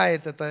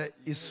меняет, это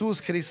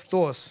Иисус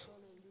Христос.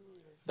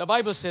 The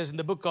Bible says in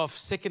the book of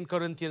 2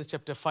 Corinthians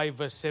chapter 5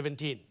 verse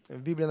 17. В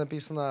Библии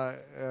написано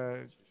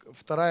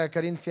 2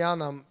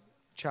 Коринфянам,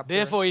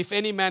 Therefore, if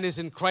any man is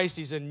in Christ,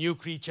 he is a new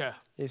creature.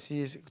 если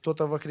есть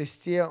кто-то во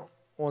Христе,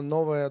 он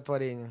новое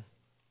творение.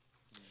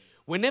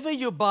 Whenever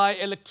you buy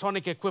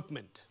electronic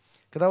equipment,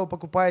 Когда вы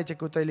покупаете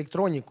какую-то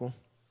электронику,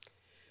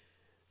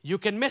 you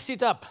can mess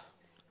it up.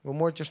 вы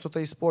можете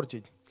что-то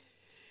испортить.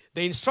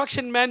 The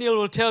instruction manual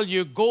will tell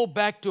you, go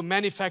back to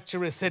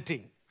manufacturer's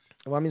setting.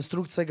 Вам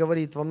инструкция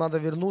говорит, вам надо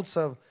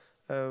вернуться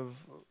в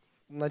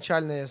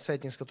начальный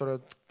settings,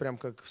 который прям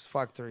как с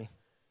factory.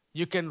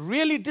 You can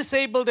really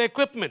disable the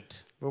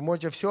equipment. Вы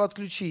можете все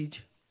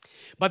отключить,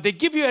 But they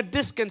give you a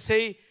disk and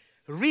say,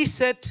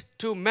 reset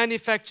to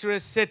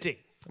manufacturer's setting.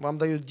 вам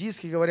дают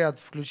диск и говорят,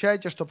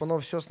 включайте, чтобы оно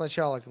все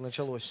сначала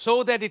началось.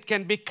 So that it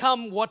can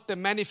become what the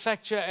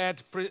manufacturer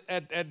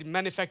had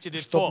manufactured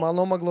it Чтобы for.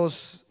 оно могло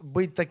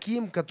быть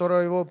таким,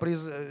 которое его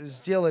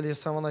сделали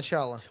с самого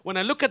начала. When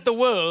I look at the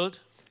world,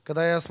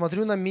 Когда я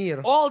смотрю на мир,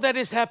 all that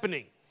is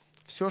happening,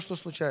 все, что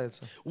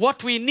случается,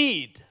 what we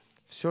need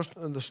все,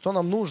 что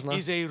нам нужно,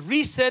 is a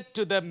reset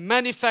to the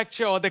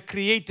manufacturer or the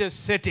creator's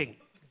setting.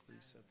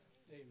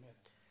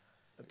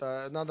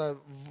 это надо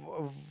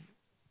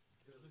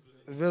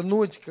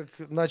вернуть как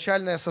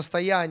начальное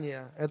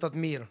состояние этот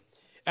мир.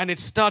 And it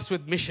starts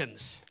with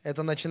missions.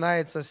 Это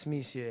начинается с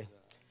миссией.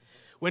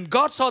 When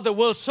God saw the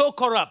world so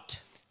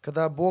corrupt,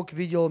 Когда Бог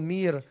видел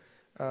мир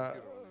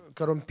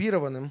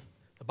коррумпированным,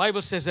 the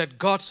Bible says that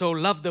God so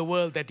loved the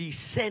world that He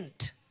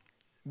sent.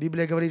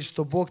 Библия говорит,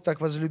 что Бог так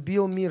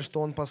возлюбил мир,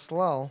 что Он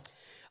послал.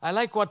 I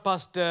like what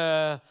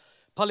Pastor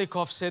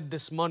Polikov said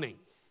this morning.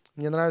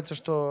 Мне нравится,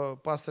 что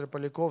пастор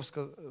Поляков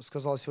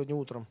сказал сегодня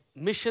утром.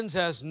 Missions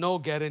has no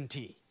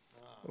guarantee.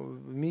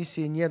 В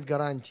миссии нет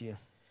гарантии.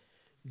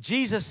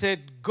 Jesus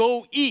said,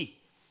 go ye.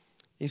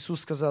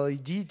 Иисус сказал,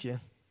 идите.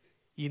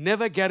 He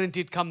never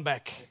guaranteed come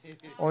back.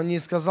 Он не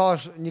сказал,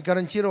 не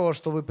гарантировал,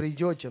 что вы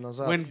придете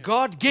назад, When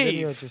God gave,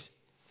 вернетесь.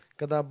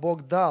 Когда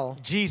Бог дал,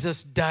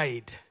 Jesus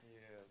died.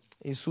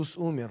 Иисус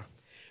умер.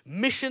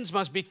 Missions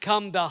must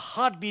become the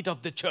heartbeat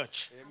of the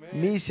church.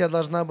 Миссия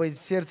должна быть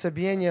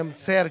сердцебиением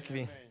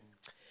церкви.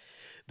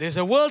 There's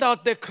a world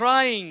out there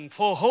crying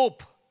for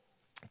hope.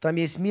 Там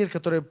есть мир,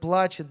 который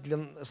плачет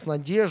с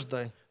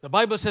надеждой. The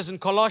Bible says in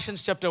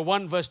Colossians chapter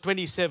 1 verse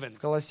 27,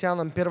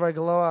 Колоссянам 1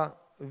 глава,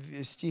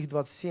 стих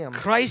 27.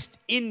 Christ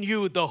in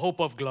you, the hope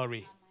of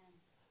glory.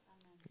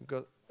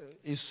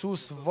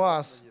 Иисус в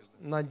вас,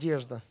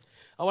 надежда.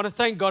 I want to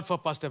thank God for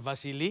Pastor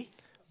Vasily.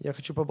 Я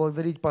хочу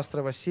поблагодарить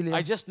пастора Василия.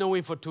 I just know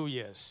him for 2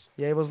 years.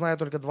 Я его знаю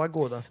только 2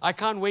 года. I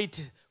can't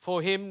wait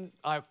for him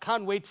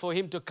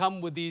to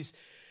come with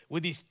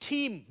his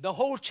team, the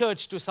whole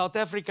church, to South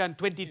Africa in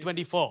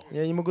 2024.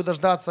 Я не могу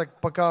дождаться,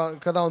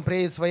 когда он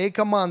приедет своей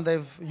командой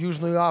в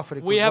Южную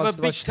Африку. We have a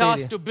big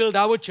task 2024. to build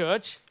our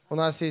church. У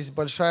нас есть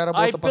большая I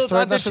работа built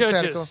построить other нашу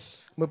церковь.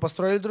 churches. Мы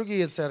построили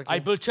другие I церкви.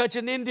 built church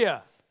in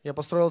India. Я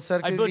построил I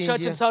церковь в built church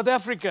in Индии. South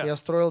Africa. Я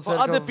строил For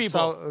other церковь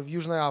people. в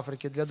Южной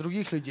Африке для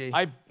других людей.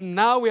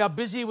 Now we are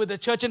busy with the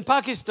church in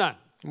Pakistan.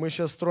 Мы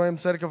сейчас строим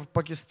церковь в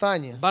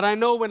Пакистане. But I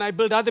know when I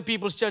build other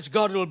people's church,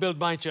 God will build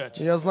my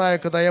church. Я знаю,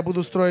 когда я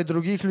буду строить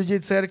других людей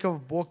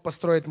церковь, Бог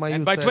построит мою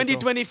And by церковь.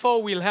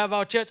 2024, we'll have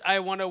our church. I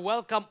want to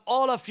welcome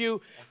all of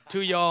you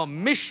to your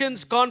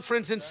missions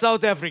conference in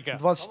South Africa.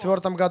 В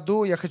 2024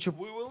 году я хочу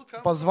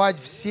позвать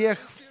всех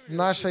в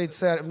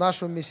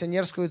нашу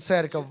миссионерскую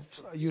церковь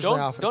в Южной Don't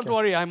Африке.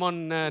 worry, I'm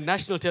on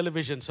national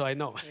television, so I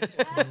know.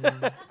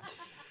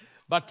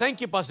 But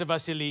thank you, Pastor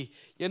Vasily.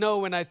 You know,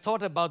 when I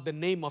thought about the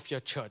name of your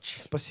church,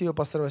 Спасибо,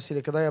 пастор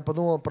Василий. Когда я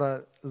подумал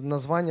про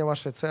название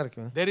вашей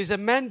церкви, there is a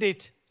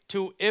mandate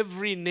to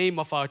every name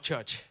of our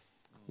church.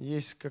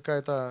 есть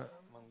какая-то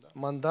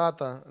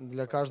мандата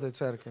для каждой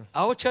церкви.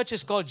 Our church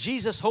is called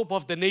Jesus Hope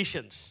of the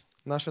Nations.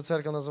 Наша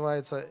церковь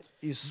называется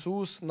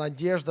 «Иисус,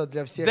 надежда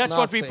для всех That's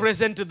what we наций».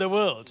 present to the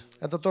world.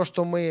 Это то,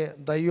 что мы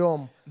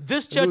даем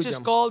This church is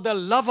людям. called the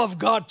Love of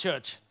God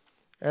Church.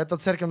 Эта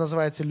церковь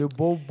называется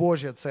 «Любовь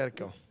Божья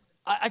церковь».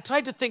 I try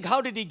to think, how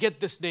did he get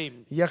this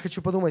name? Я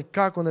хочу подумать,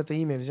 как он это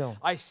имя взял.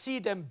 I see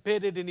it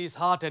embedded in his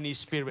heart and his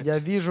spirit. Я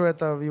вижу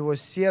это в его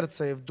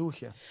сердце и в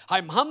духе.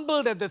 I'm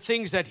humbled at the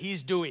things that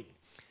he's doing.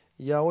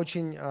 Я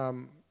очень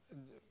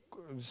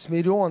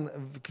смирен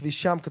к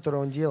вещам,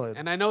 которые он делает.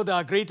 And I know there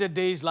are greater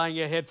days lying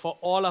ahead for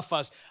all of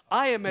us.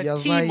 I am a Я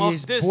team знаю, of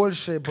есть this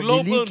больше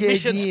global великие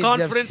missions дни для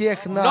conference,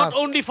 всех not нас.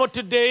 only for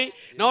today,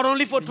 not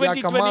only for Я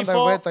команда в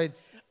 2024, этой,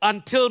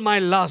 until my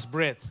last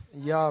breath.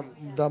 я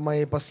до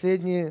моей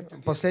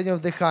последнего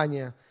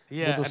вдыхания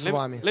Yeah, буду and с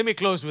вами. let me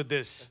close with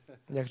this.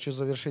 Я хочу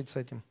завершить с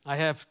этим. I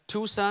have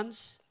 2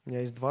 sons, У меня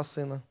есть 2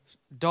 сына,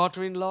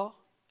 daughter-in-law.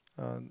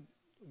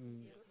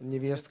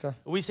 невестка.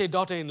 We say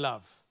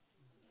daughter-in-love.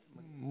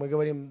 Мы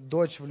говорим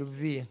дочь в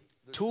любви,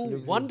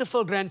 2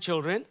 wonderful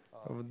grandchildren,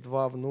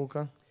 2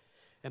 внука.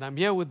 and I'm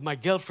here with my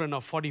girlfriend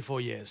of 44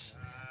 years.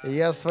 И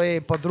я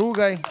своей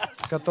подругой,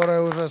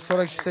 которая уже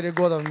 44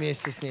 года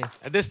вместе с ней.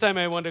 At this time,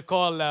 I want to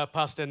call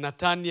Pastor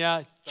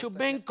Natanya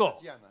Chubenko.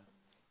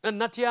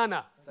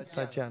 Natiana.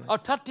 Татьяна. Or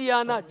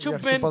Tatiana Я хочу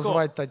Chubenko.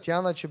 позвать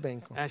Татьяну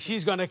Чубенко. And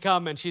she's going to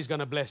come and she's going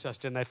to bless us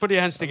tonight. Put your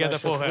hands together Она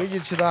for сейчас her.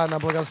 выйдет сюда, она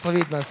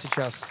благословит нас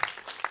сейчас.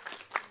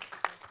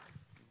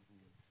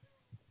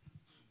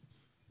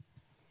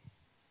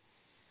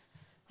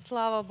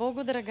 Слава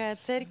Богу, дорогая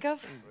церковь.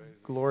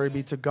 Glory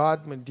be to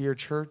God, my dear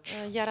church.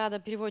 Я рада,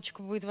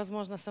 переводчику будет,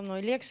 возможно, со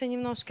мной легче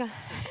немножко.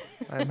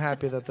 I'm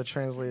happy that the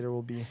translator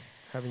will be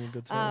having a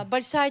good time.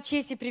 Большая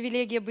честь и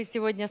привилегия быть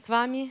сегодня с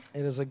вами.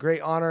 It is a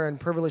great honor and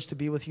privilege to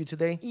be with you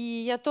today.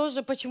 И я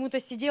тоже почему-то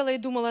сидела и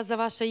думала за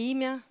ваше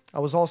имя. I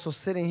was also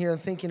sitting here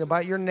and thinking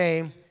about your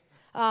name.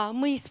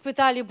 Мы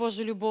испытали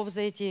Божью любовь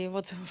за эти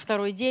вот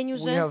 2-й день We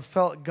уже. have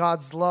felt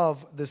God's love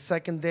the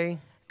second day.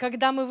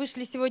 Когда мы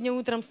вышли сегодня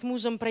утром с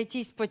мужем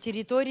пройтись по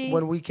территории,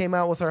 When we came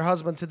out with our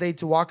husband today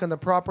to walk on the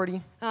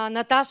property,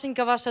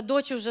 Наташенька, ваша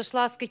дочь, уже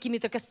шла с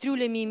какими-то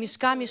кастрюлями и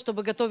мешками,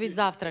 чтобы готовить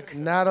завтрак.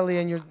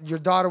 Natalie and your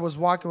daughter was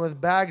walking with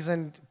bags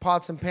and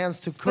pots and pans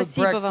to cook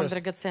Спасибо вам, breakfast.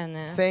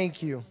 драгоценная.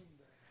 Thank you.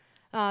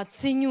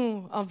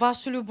 Ценю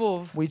вашу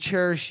любовь, We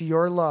cherish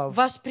your love,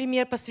 ваш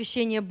пример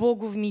посвящения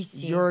Богу в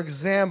миссии. your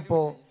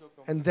example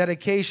and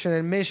dedication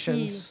and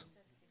missions.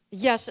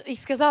 Я и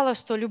сказала,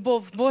 что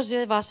любовь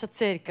Божья ваша I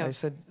церковь.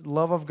 said,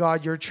 love of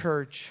God, your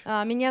church.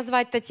 Меня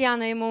звать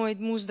Татьяна и мой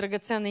муж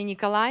драгоценный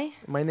Николай.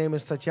 My name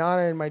is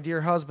Tatiana and my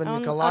dear husband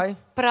Он Nikolai.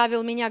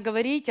 отправил меня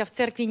говорить, а в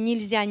церкви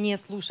нельзя не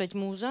слушать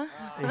мужа.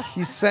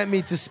 He sent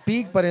me to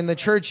speak, but in the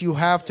church you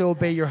have to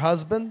obey your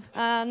husband.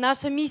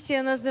 Наша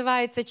миссия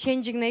называется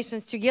Changing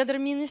Nations Together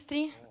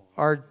Ministry.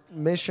 Our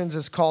missions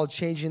is called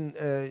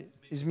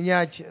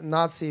изменять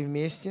нации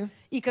вместе.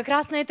 И как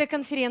раз на этой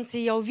конференции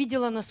я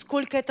увидела,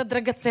 насколько это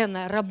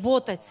драгоценно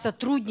работать, And I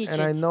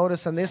сотрудничать.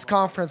 noticed on this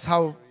conference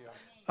how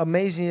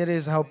amazing it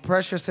is, how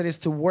precious it is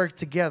to work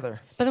together.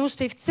 Потому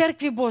что и в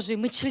Церкви Божьей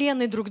мы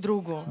члены друг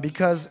другу.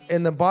 Because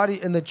in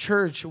the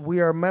church, we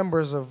are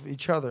members of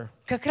each other.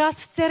 Как раз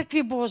в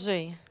Церкви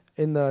Божьей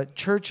In the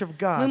church of мы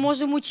God,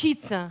 можем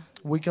учиться,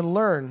 we can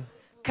learn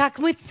как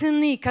мы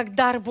ценны, как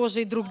дар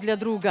Божий друг для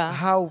друга.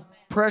 how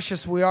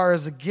precious we are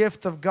as a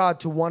gift of God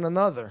to one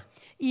another.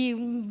 И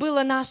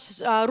был наш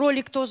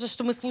ролик тоже,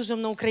 что мы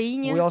служим на We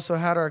Украине. also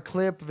had our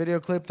video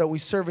clip that we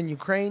serve in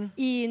Ukraine.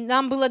 И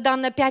нам было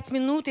дано 5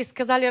 минут и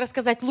сказали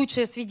рассказать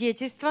лучшее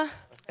свидетельство.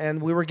 And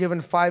we were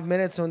given 5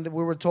 minutes and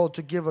we were told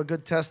to give a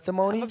good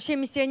testimony. Вообще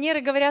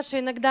миссионеры говорят, что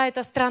иногда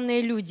это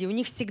странные люди, у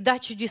них всегда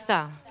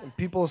чудеса.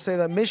 People say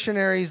that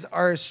missionaries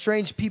are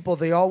strange people.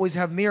 They always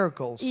have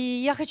miracles. И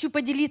я хочу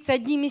поделиться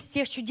одним из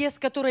тех чудес,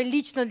 которое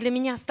лично для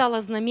меня стало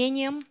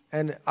знамением.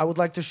 And I would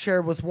like to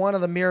share with one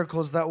of the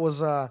miracles that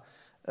was a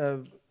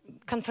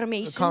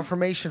Confirmation.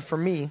 confirmation for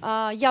me.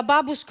 Я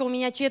бабушка, у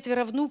меня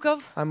 4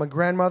 внуков. I'm a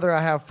grandmother.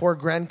 I have 4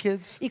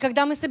 grandkids. И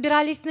когда мы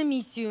собирались на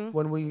миссию,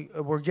 When we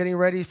were getting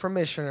ready for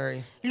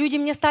missionary, люди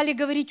мне стали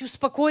говорить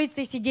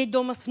успокоиться и сидеть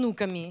дома с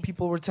внуками.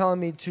 people were telling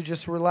me to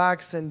just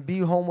relax and be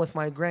home with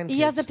my И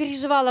я grandkids.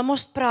 запереживала,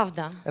 может,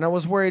 правда. And I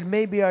was worried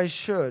maybe I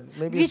should.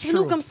 Maybe it's Ведь true.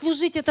 внукам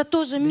служить это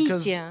тоже Because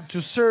миссия. to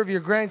serve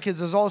your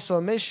grandkids is also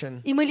a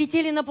mission. И мы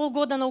летели на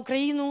полгода на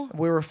Украину.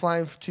 We were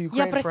flying to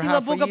Я Ukraine for просила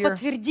half a Бога year.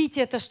 подтвердить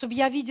это, чтобы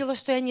я видела,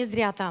 что я не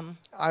зря там.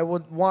 I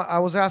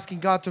was asking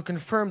God to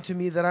confirm to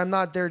me that I'm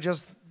not there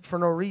just for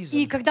no И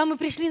reason. когда мы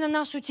пришли на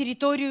нашу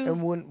территорию,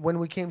 And when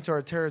we came to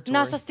our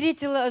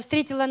territory,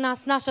 встретила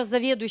нас наша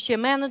заведующая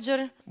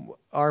менеджер,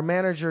 our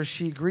manager,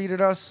 she greeted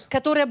us.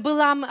 которая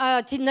была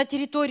на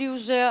территории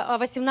уже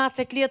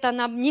 18 лет.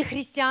 Она не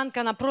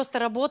христианка, она просто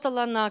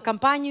работала на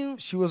компанию.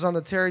 She was on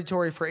the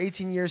territory for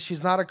 18 years.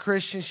 She's not a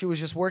Christian. She was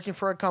just working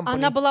for a company.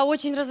 Она была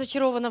очень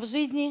разочарована в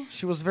жизни.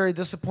 She was very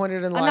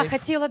disappointed in Она life.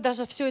 хотела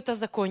даже все это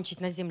закончить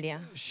на земле.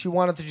 She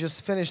wanted to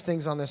just finish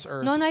things on this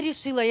earth. Но она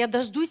решила, я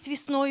дождусь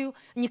весною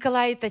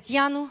Николая и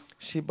Татьяну.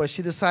 But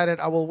she decided,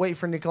 I will wait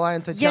for Nikolai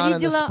and Я Tatiana in the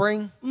видела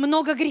spring.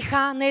 много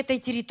греха на этой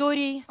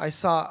территории. I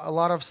saw a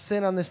lot of sin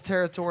in on this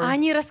territory.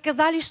 Они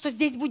рассказали, что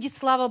здесь будет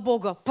слава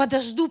Бога.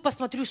 Подожду,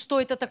 посмотрю, что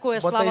это такое,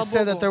 But they слава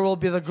said that there Богу. will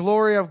be the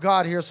glory of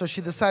God here, so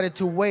she decided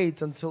to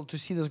wait until to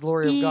see this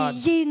glory of И God.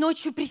 ей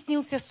ночью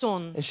приснился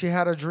сон, And she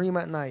had a dream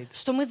at night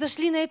что мы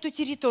зашли на эту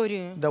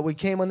территорию that we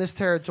came on this и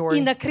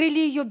territory накрыли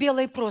ее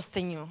белой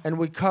простынью. and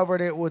we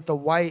covered it with a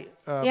white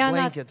И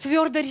она blanket.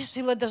 твердо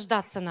решила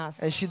дождаться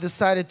нас. And she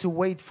decided to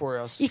wait for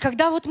us. И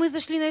когда вот мы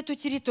зашли на эту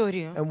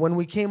территорию, And when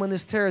we came on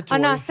this territory,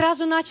 она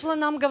сразу начала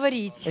нам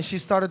говорить. and she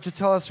started to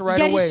tell us right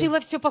Я away, решила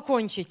все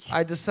покончить.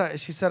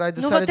 she said, I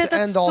Но вот decided to этот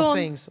end all сон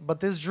things. But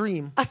this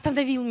dream,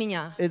 остановил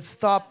меня. it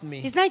stopped И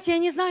me. знаете, я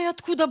не знаю,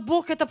 откуда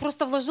Бог это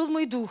просто вложил в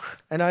мой дух.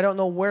 And I don't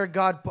know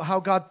how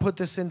God put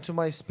this into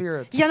my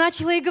spirit. Я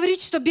начала ей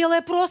говорить, что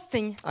белая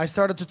простынь I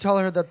started to tell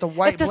her that the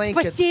white это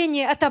blanket,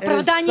 спасение, это it is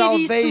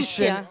оправдание в salvation,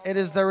 Иисусе. it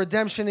is the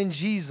redemption in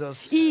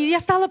Jesus. И я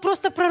стала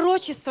просто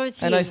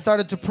пророчествовать And I ей,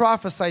 started to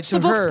prophesy что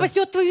to Бог her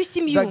спасет твою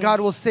семью, that God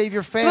will save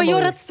your твое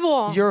family,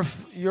 родство, your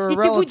и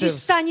ты будешь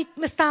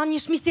relatives,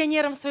 станешь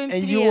миссионером в своем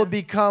and you will селе.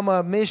 become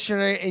a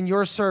missionary in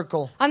your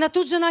circle. Она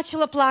тут же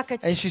начала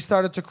плакать, And she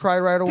started to cry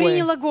right away.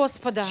 приняла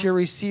Господа. She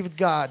received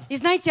God. И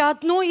знаете,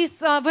 одно из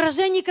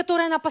выражений,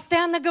 которое она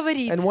постоянно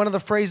говорит, And one of the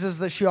phrases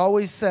that she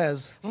always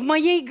says, в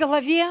моей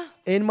голове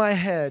in my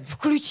head,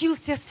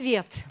 включился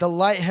свет. the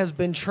light has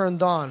been turned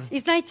on. И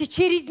знаете,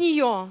 через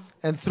нее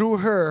And through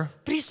her,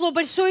 пришло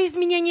большое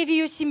изменение в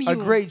ее a семью.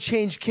 great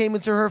change came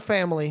into her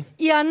family.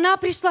 И она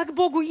пришла к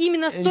Богу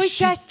именно с And той she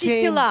части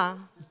came села,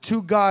 to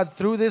God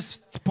through this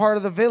part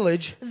of the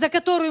village за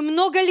которую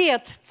много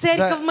лет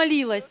церковь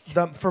молилась.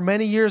 that for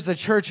many years the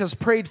church has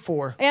prayed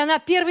for. И она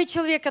первый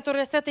человек,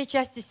 который с этой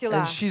части села.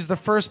 And she's the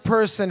first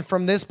person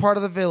from this part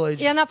of the village.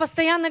 И она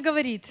постоянно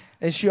говорит,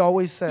 And she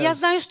always я says,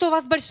 знаю, что у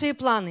вас большие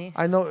планы,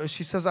 I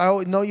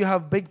know you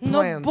have big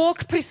но plans,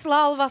 Бог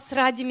прислал вас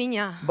ради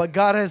меня. but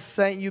God has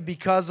sent you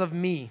because of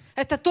me.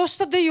 Это то,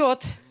 что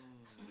дает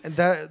And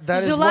that is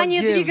what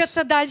желание gives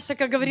двигаться дальше,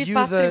 как говорит you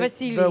пастор the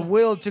Василий.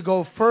 will to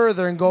go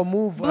further and go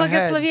move ahead.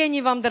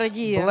 Благословений вам,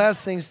 дорогие.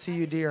 Blessings to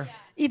you, dear.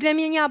 И для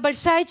меня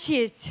большая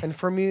честь And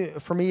for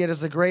me, it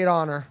is a great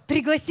honor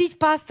пригласить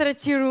пастора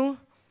Тиру.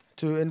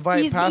 to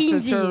invite Из Pastor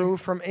Индии. Teru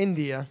from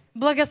India.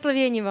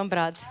 Благословений вам,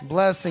 брат.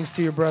 Blessings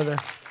to you, brother.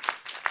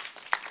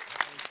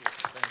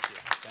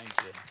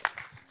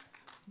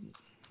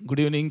 Good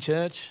evening,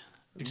 church.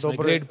 It's my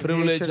Добрый great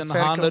privilege вечер, and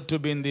церковь. honor to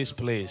be in this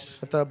place.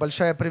 Это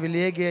большая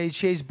привилегия и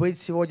честь быть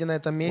сегодня на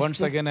этом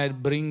Once месте. again, I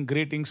bring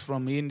greetings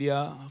from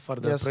India for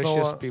the Я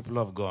precious снова people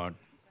of God.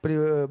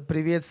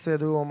 Приветствие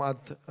даю вам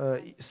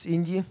с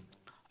Индии.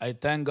 I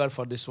thank God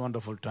for this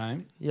wonderful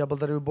time. Я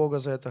благодарю Бога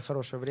за это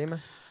хорошее время.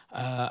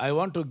 I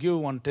want to give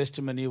one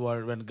testimony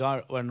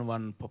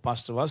when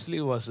Pastor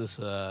Vasily was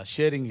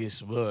sharing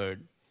his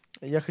word.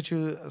 Я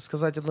хочу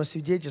сказать одно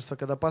свидетельство,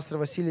 когда пастор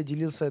Василий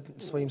делился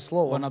своим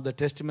словом. One of the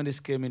testimonies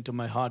came into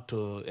my heart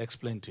to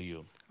explain to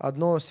you.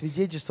 Одно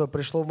свидетельство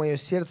пришло в мое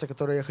сердце,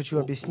 которое я хочу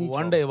объяснить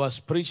One вам. day I was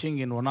preaching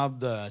in one of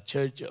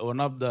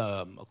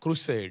the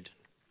crusade.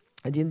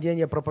 Один день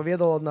я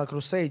проповедовал на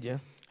крусейде.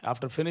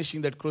 After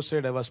finishing that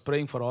crusade, I was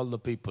praying for all the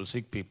people,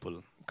 sick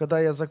people. Когда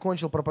я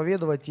закончил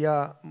проповедовать,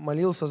 я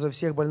молился за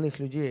всех больных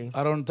людей.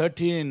 Around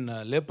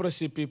 13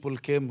 leprosy people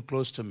came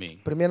close to me.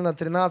 Примерно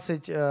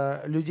 13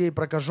 людей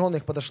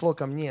прокаженных подошло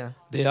ко мне.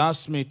 They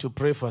asked me to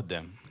pray for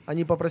them.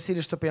 Они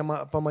попросили, чтобы я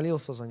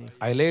помолился за них.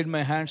 I laid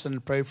my hands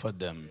and prayed for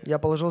them. Я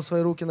положил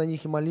свои руки на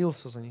них и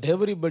молился за них.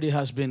 Everybody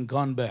has been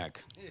gone back.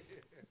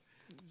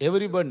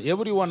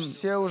 Everyone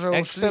Все уже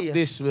except ушли.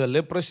 these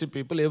leprosy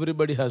people,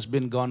 everybody has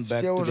been gone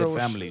back Все to уже their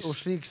families.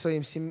 ушли к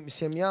своим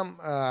семьям,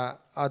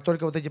 а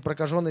только вот эти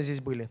прокаженные здесь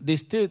были.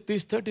 These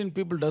 13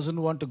 people doesn't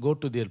want to go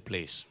to their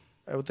place.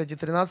 Вот эти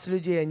 13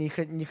 людей, они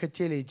не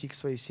хотели идти к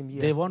своей They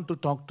семье. want to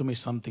talk to me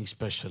something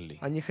specially.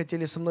 Они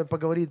хотели со мной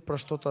поговорить про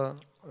что-то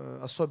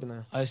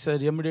особенное. I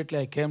said immediately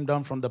I came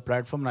down from the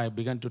platform and I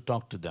began to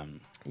talk to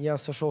them. Я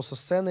сошел со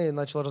сцены и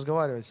начал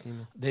разговаривать с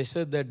ними. They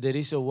said that there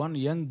is one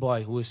young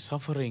boy who is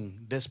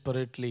suffering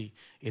desperately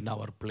in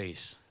our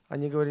place.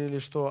 Они говорили,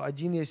 что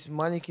один есть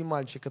маленький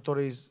мальчик,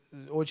 который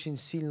очень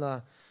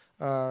сильно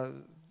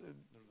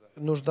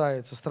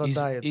нуждается,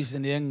 страдает. He's a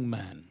young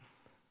man.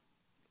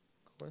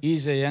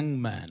 He's a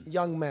young man.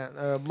 Young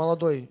man,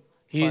 молодой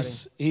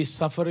парень. He's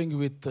suffering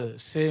with the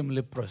same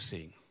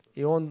leprosy.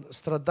 И он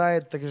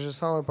страдает так же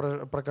самой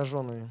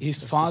прокаженной.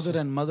 His father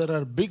and mother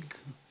are big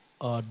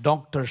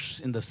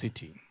doctors in the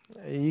city.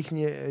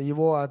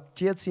 Его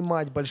отец и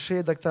мать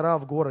большие доктора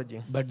в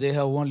городе. But they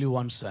have only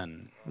one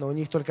son. Но у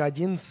них только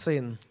один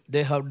сын.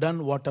 They have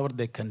done whatever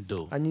they can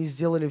do. Они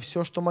сделали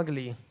все, что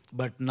могли.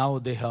 But now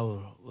they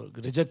have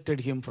rejected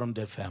him from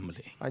their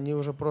family. Они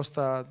уже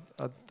просто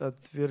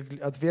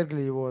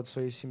отвергли его от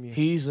своей семьи.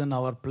 He is in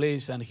our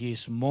place and he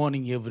is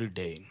mourning every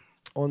day.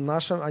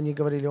 Они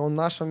говорили, он в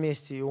нашем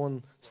месте, и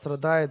он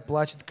страдает,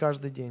 плачет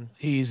каждый день.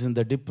 He is in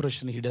the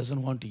depression. He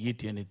doesn't want to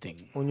eat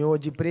anything. У него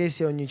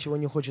депрессия, он ничего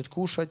не хочет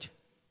кушать.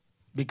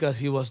 Because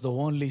he was the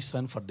only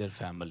son for their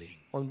family.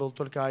 Он был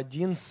только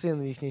один сын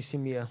в их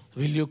семье.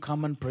 Will you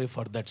come and pray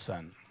for that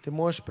son? Ты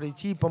можешь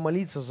прийти и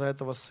помолиться за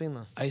этого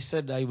сына. I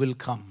said, I will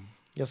come.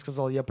 Я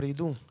сказал, я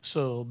приду.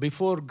 So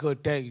before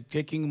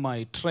taking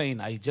my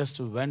train, I just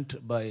went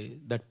by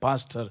that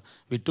pastor.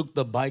 We took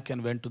the bike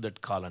and went to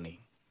that colony.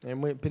 И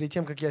перед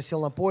тем, как я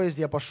сел на поезд,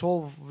 я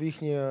пошел в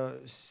их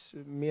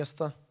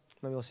место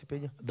на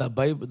велосипеде. The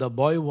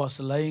boy was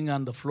lying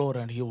on the floor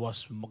and he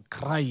was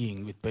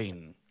crying with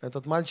pain.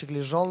 Этот мальчик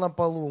лежал на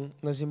полу,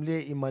 на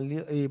земле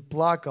и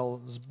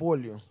плакал с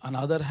болью. On the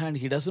other hand,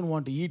 he doesn't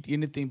want to eat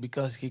anything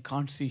because he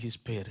can't see his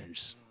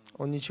parents.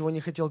 Он ничего не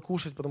хотел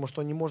кушать, потому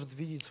что он не может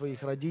видеть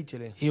своих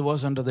родителей. He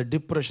was under the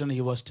depression. He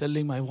was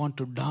telling me, I want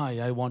to die,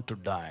 I want to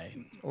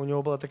die. У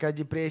него была такая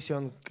депрессия,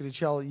 он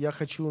кричал, я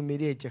хочу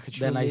умереть, я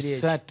хочу Then I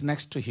умереть. sat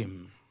next to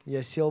him.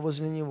 Я сел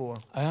возле него.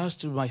 I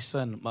asked my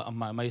son,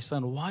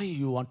 why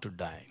you want to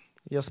die?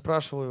 Я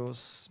спрашивал его,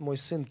 мой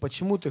сын,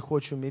 почему ты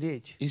хочешь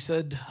умереть? He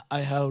said,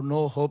 I have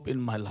no hope in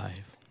my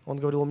life. Он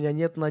говорил, у меня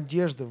нет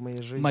надежды в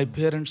моей жизни. My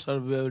parents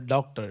are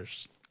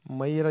doctors.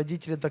 Мои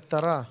родители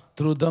доктора.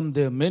 Through them,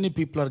 many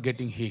people are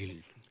getting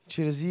healed.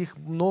 Через их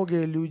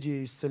многие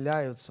люди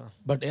исцеляются.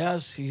 But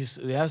as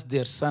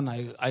their son,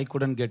 I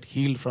couldn't get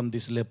healed from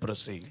this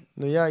leprosy.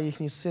 Но я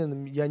ихний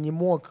сын, я не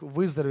мог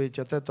выздороветь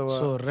от этого.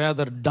 So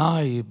rather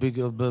die,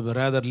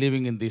 rather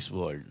living in this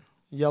world.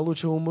 Я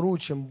лучше умру,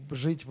 чем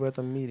жить в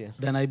этом мире.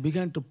 Then I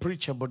began to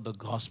preach about the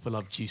gospel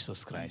of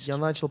Jesus Christ. Я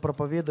начал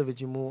проповедовать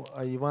ему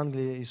о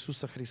Евангелии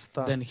Иисуса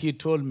Христа. Then he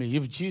told me,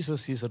 if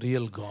Jesus is a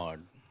real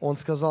God, Он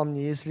сказал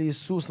мне, если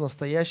Иисус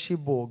настоящий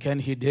Бог, can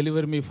he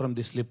deliver me from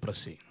this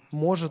leprosy?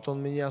 может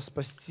Он меня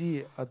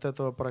спасти от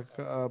этого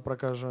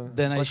проказа.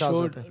 Then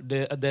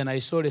I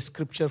showed a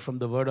scripture from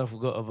the word of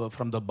God,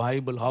 from the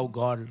Bible, how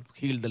God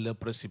healed the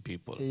leprosy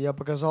people. И я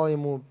показал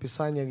ему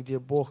Писание, где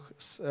Бог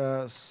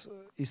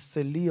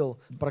исцелил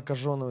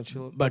прокаженного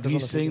человека. But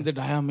he's saying that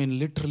I am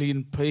literally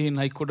in pain.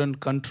 I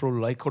couldn't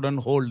control. I couldn't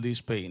hold this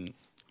pain.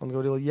 Он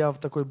говорил, я в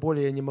такой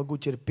боли, я не могу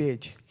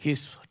терпеть.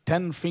 His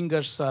 10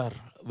 fingers are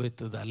with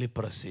the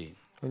leprosy.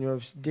 У него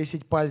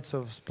 10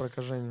 пальцев с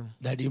прокажением.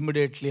 That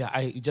immediately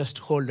I just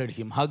holded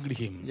him, hugged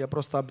him. Я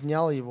просто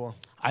обнял его.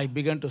 I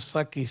began to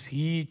suck his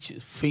each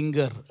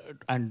finger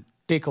and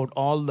take out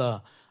all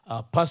the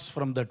pus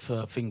from that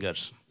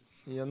fingers.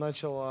 Я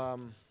начал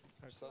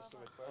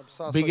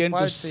Began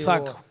to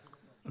suck.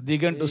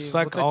 Began to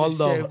suck all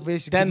the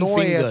 10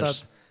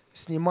 fingers.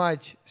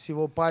 Снимать с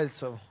его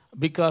пальцев.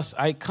 Because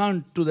I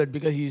can't do that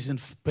because he is in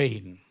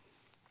pain.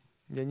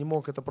 Я не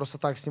мог это просто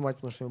так снимать,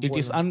 потому что ему It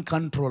is больно.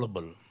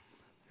 uncontrollable.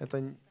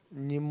 Это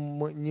не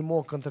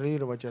мог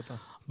контролировать это.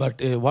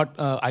 But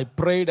I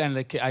prayed and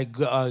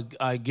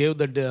I gave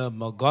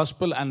the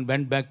gospel and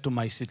went back to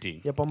my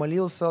city. Я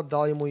помолился,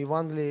 дал ему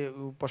Евангелие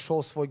и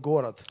пошел в свой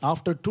город.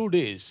 After 2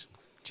 days,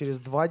 через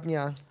 2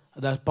 дня,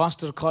 the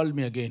pastor called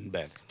me again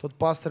back. Тот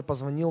пастор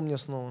позвонил мне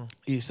снова.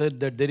 He said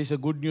that there is a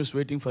good news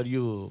waiting for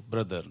you,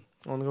 brother.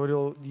 Он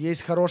говорил,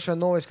 есть хорошая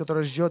новость,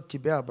 которая ждет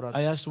тебя, брат.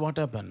 I asked what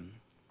happened.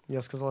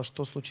 Я сказал,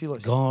 что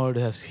случилось. God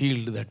has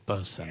healed that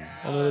person.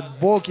 Он говорит,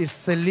 Бог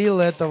исцелил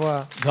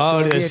этого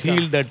God человека. has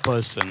healed that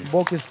person.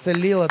 Бог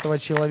исцелил этого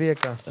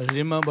человека.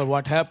 Remember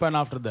what happened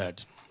after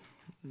that?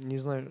 Не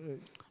знаю.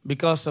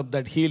 Because of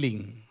that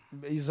healing,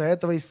 из-за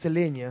этого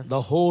исцеления,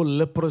 the whole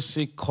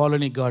leprosy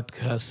colony got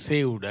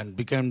saved and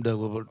became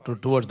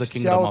towards the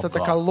kingdom вся вот of эта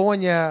God.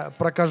 колония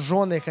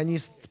прокаженных, они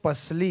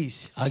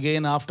спаслись.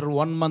 Again, after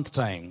 1 month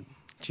time,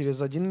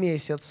 через 1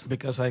 месяц,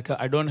 because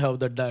I don't have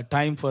the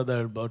time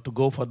to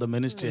go for the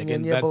ministry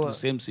again back to the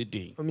same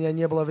city. У меня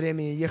не было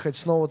времени ехать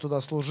снова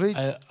туда служить.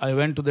 I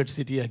went to that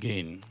city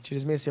again.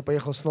 Через месяц я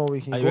поехал снова в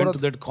их I город. went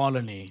to that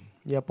colony.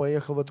 Я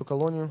поехал в эту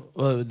колонию.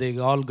 They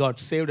all got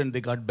saved and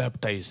they got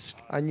baptized.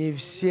 Они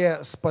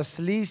все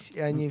спаслись, и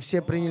они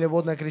все приняли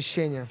водное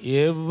крещение.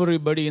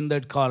 Everybody in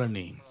that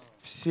colony.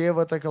 Все в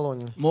этой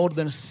колонии. More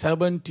than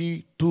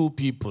 72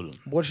 people.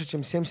 Больше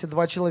чем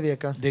 72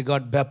 человека. They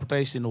got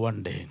baptized in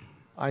 1 day.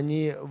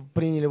 Они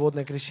приняли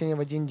водное крещение в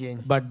 1 день.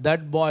 But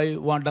that boy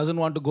doesn't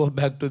want to go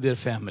back to their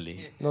family.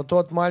 Но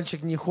тот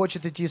мальчик не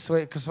хочет идти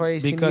к своей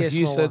семье Because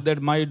he снова. said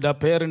that my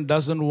parent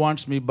doesn't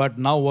want me, but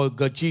now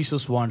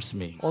Jesus wants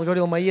me. Он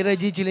говорил, мои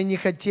родители не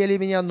хотели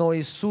меня, но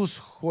Иисус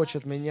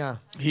хочет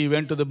меня. He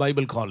went to the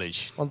Bible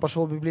college. Он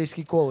пошел в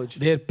библейский колледж.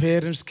 Their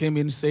parents came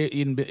in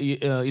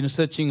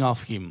searching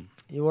of him.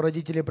 Его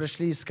родители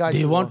пришли искать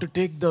They его. want to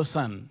take the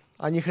son.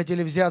 Они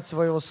хотели взять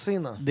своего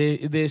сына.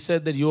 They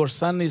said that your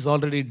son is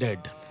already dead.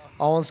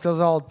 А он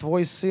сказал,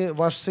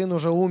 ваш сын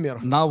уже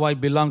умер. Now I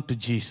belong to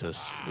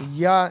Jesus.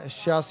 Я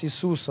сейчас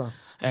Иисуса.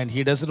 And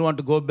he doesn't want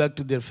to go back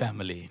to their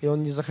family. И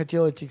он не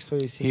захотел идти к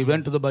своей семье. He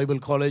went to the Bible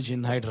college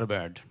in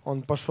Hyderabad.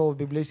 Он пошел в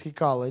библейский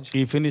колледж.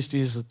 He finished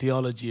his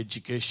theology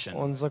education.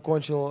 Он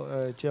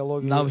закончил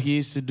теологию. Now he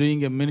is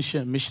doing a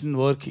mission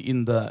work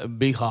in the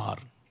Bihar.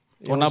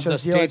 One of the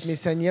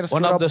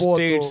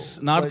states,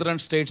 northern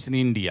states in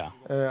India.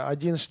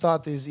 Один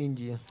штат из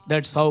Индии.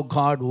 That's how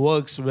God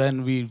works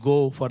when we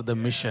go for the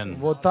mission.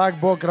 Вот так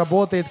Бог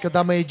работает,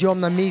 когда мы идем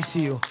на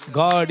миссию.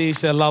 God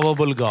is a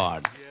lovable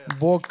God.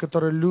 Бог,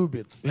 который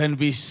любит. When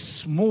we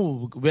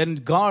move, when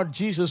God,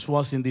 Jesus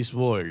was in this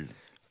world,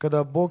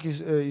 когда Бог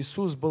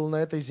Иисус был на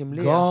этой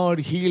земле, God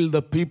healed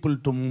the people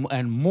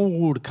and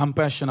moved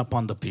compassion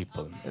upon the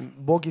people.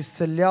 Бог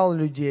исцелял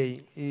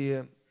людей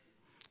и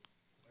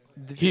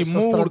He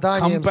moved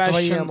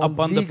compassion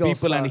upon the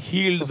people and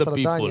healed the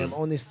people.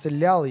 Он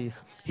исцелял их.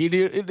 He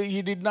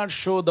did not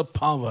show the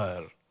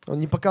power. Он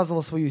не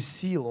показывал свою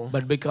силу.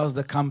 But because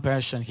the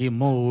compassion, he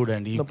moved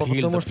and he healed the people.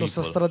 Потому что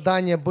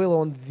сострадание было,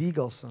 он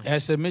двигался.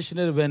 As a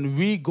missionary, when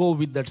we go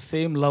with that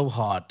same love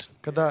heart,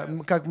 когда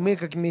как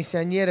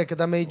миссионеры,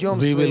 когда мы идем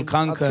we will своим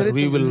conquer,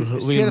 we will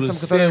которое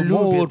save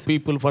more любит,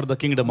 people for the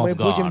kingdom мы of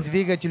будем God.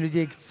 двигать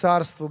людей к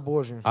Царству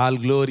Божию. All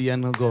glory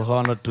and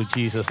honor to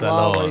Jesus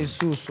Слава alone.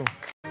 Иисусу.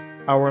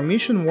 Our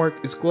mission work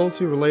is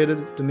closely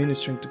related to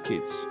ministering to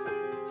kids.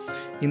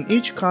 In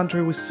each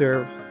country we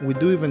serve, we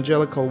do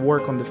evangelical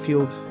work on the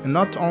field and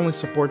not only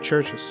support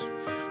churches,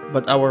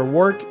 but our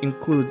work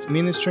includes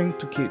ministering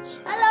to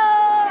kids.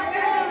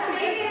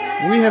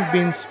 We have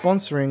been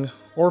sponsoring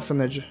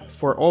orphanage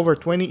for over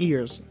 20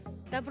 years.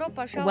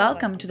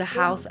 Welcome to the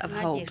House of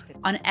Hope.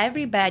 On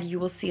every bed you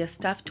will see a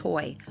stuffed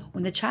toy.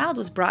 When the child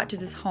was brought to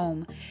this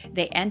home,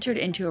 they entered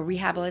into a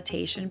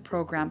rehabilitation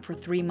program for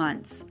 3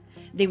 months.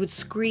 They would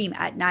scream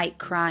at night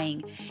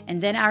crying,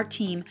 and then our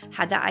team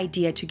had the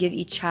idea to give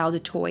each child a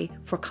toy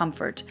for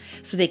comfort,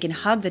 so they can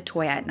hug the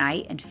toy at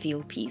night and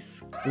feel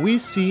peace. We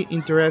see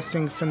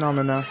interesting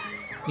phenomena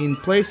in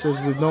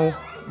places with no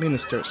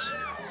ministers.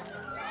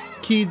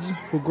 Kids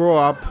who grow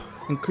up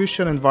in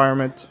Christian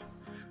environment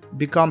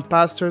become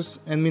pastors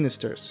and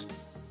ministers.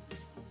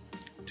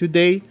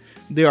 Today,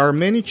 there are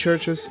many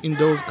churches in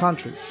those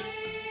countries,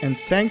 and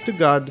thank to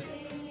God,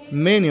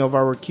 many of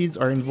our kids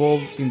are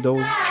involved in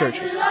those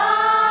churches.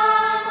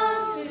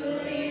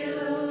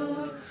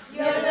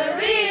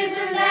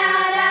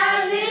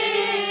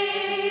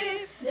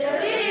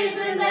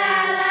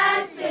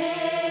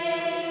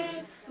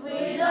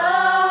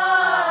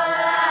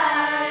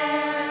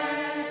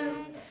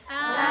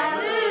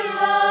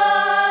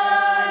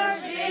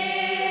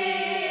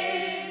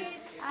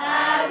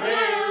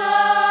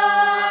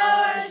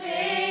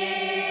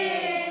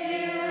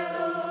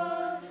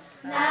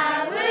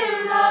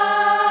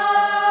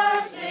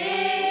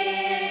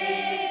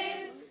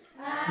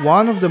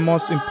 One of the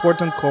most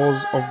important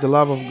calls of the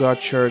Love of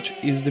God Church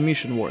is the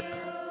mission work.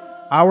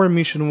 Our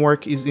mission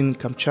work is in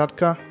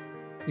Kamchatka,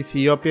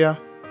 Ethiopia,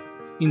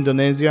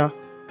 Indonesia,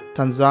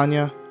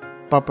 Tanzania,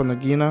 Papua New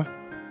Guinea,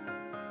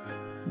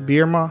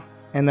 Burma,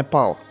 and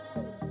Nepal.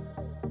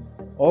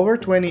 Over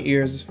 20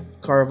 years,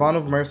 Caravan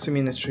of Mercy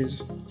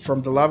Ministries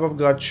from the Love of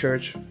God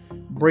Church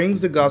brings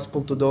the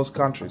gospel to those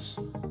countries.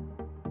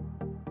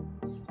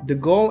 The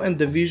goal and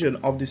the vision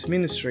of this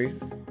ministry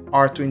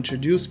are to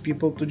introduce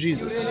people to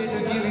Jesus.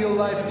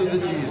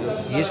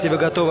 Если вы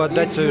готовы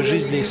отдать свою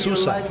жизнь для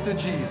Иисуса,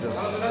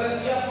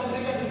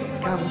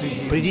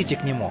 придите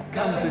к Нему,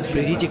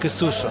 придите к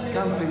Иисусу.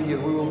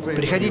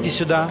 Приходите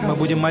сюда, мы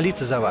будем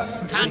молиться за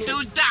вас.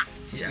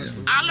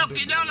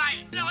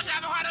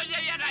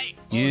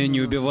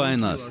 Не убивай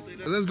нас.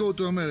 Let's go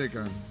to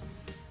America.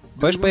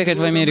 Хочешь поехать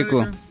в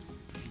Америку?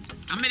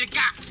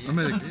 Америка.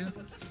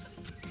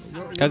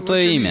 Как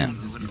твое имя?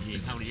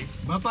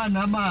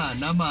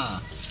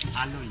 Нама.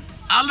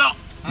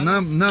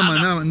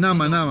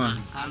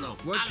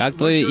 Как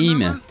твое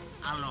имя?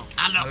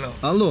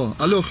 Алло,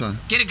 Алёха.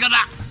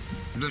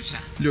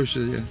 Лёша,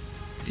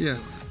 yeah.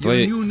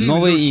 Твое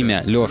новое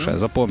имя, Леша,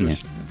 запомни.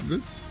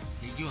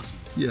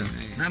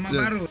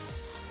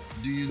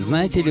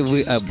 Знаете ли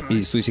вы об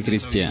Иисусе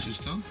Христе?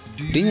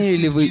 Приняли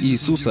ли вы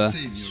Иисуса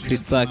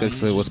Христа как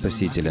своего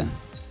Спасителя?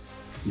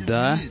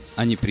 Да,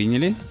 они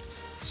приняли?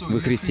 Вы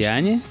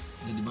христиане?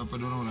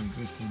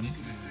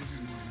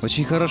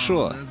 Очень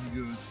хорошо.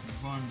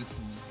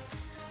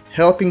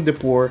 Helping the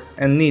poor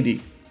and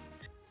needy.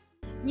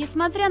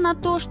 Несмотря на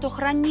то, что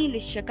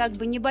хранилище как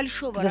бы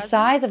небольшого The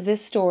size of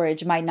this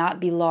storage might not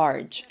be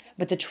large,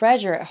 but the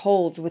treasure it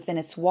holds within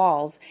its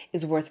walls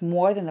is worth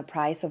more than the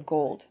price of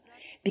gold.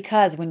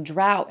 Because when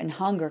drought and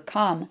hunger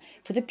come,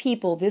 for the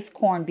people this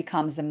corn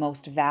becomes the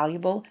most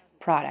valuable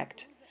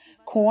product.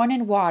 Corn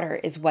and water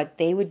is what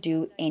they would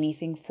do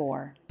anything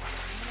for.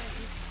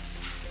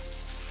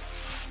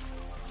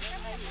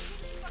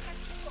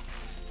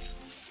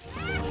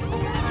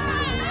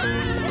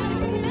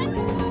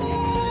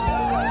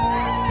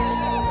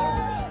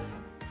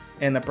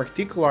 And a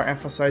particular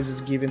emphasis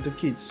is given to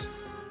kids.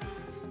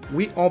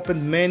 We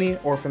opened many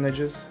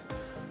orphanages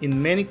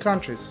in many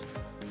countries,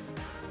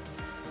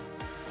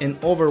 and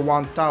over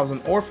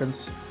 1,000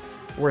 orphans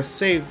were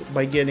saved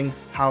by getting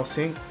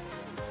housing,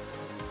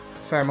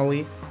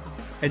 family,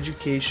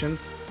 education,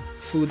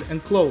 food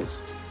and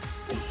clothes.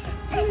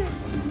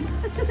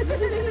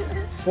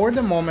 For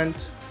the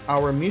moment,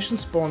 our mission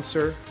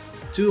sponsor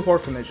 2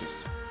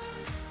 orphanages.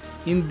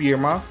 In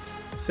Burma,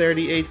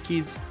 38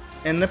 kids,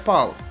 and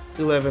Nepal,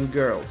 11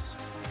 girls.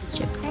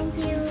 Thank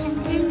you.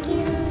 Thank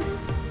you.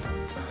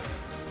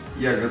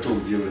 Я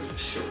готов делать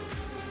все,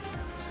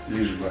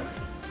 лишь бы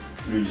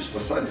люди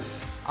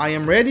спасались. I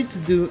am ready to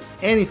do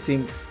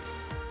anything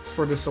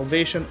for the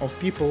salvation of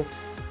people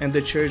and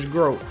the church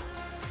growth.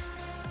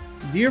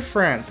 Dear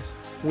friends,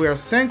 we are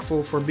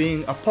thankful for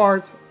being a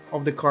part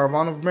of the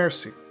Caravan of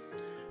Mercy.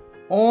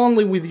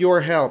 Only with your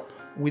help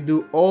we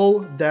do all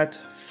that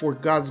for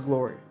God's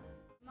glory.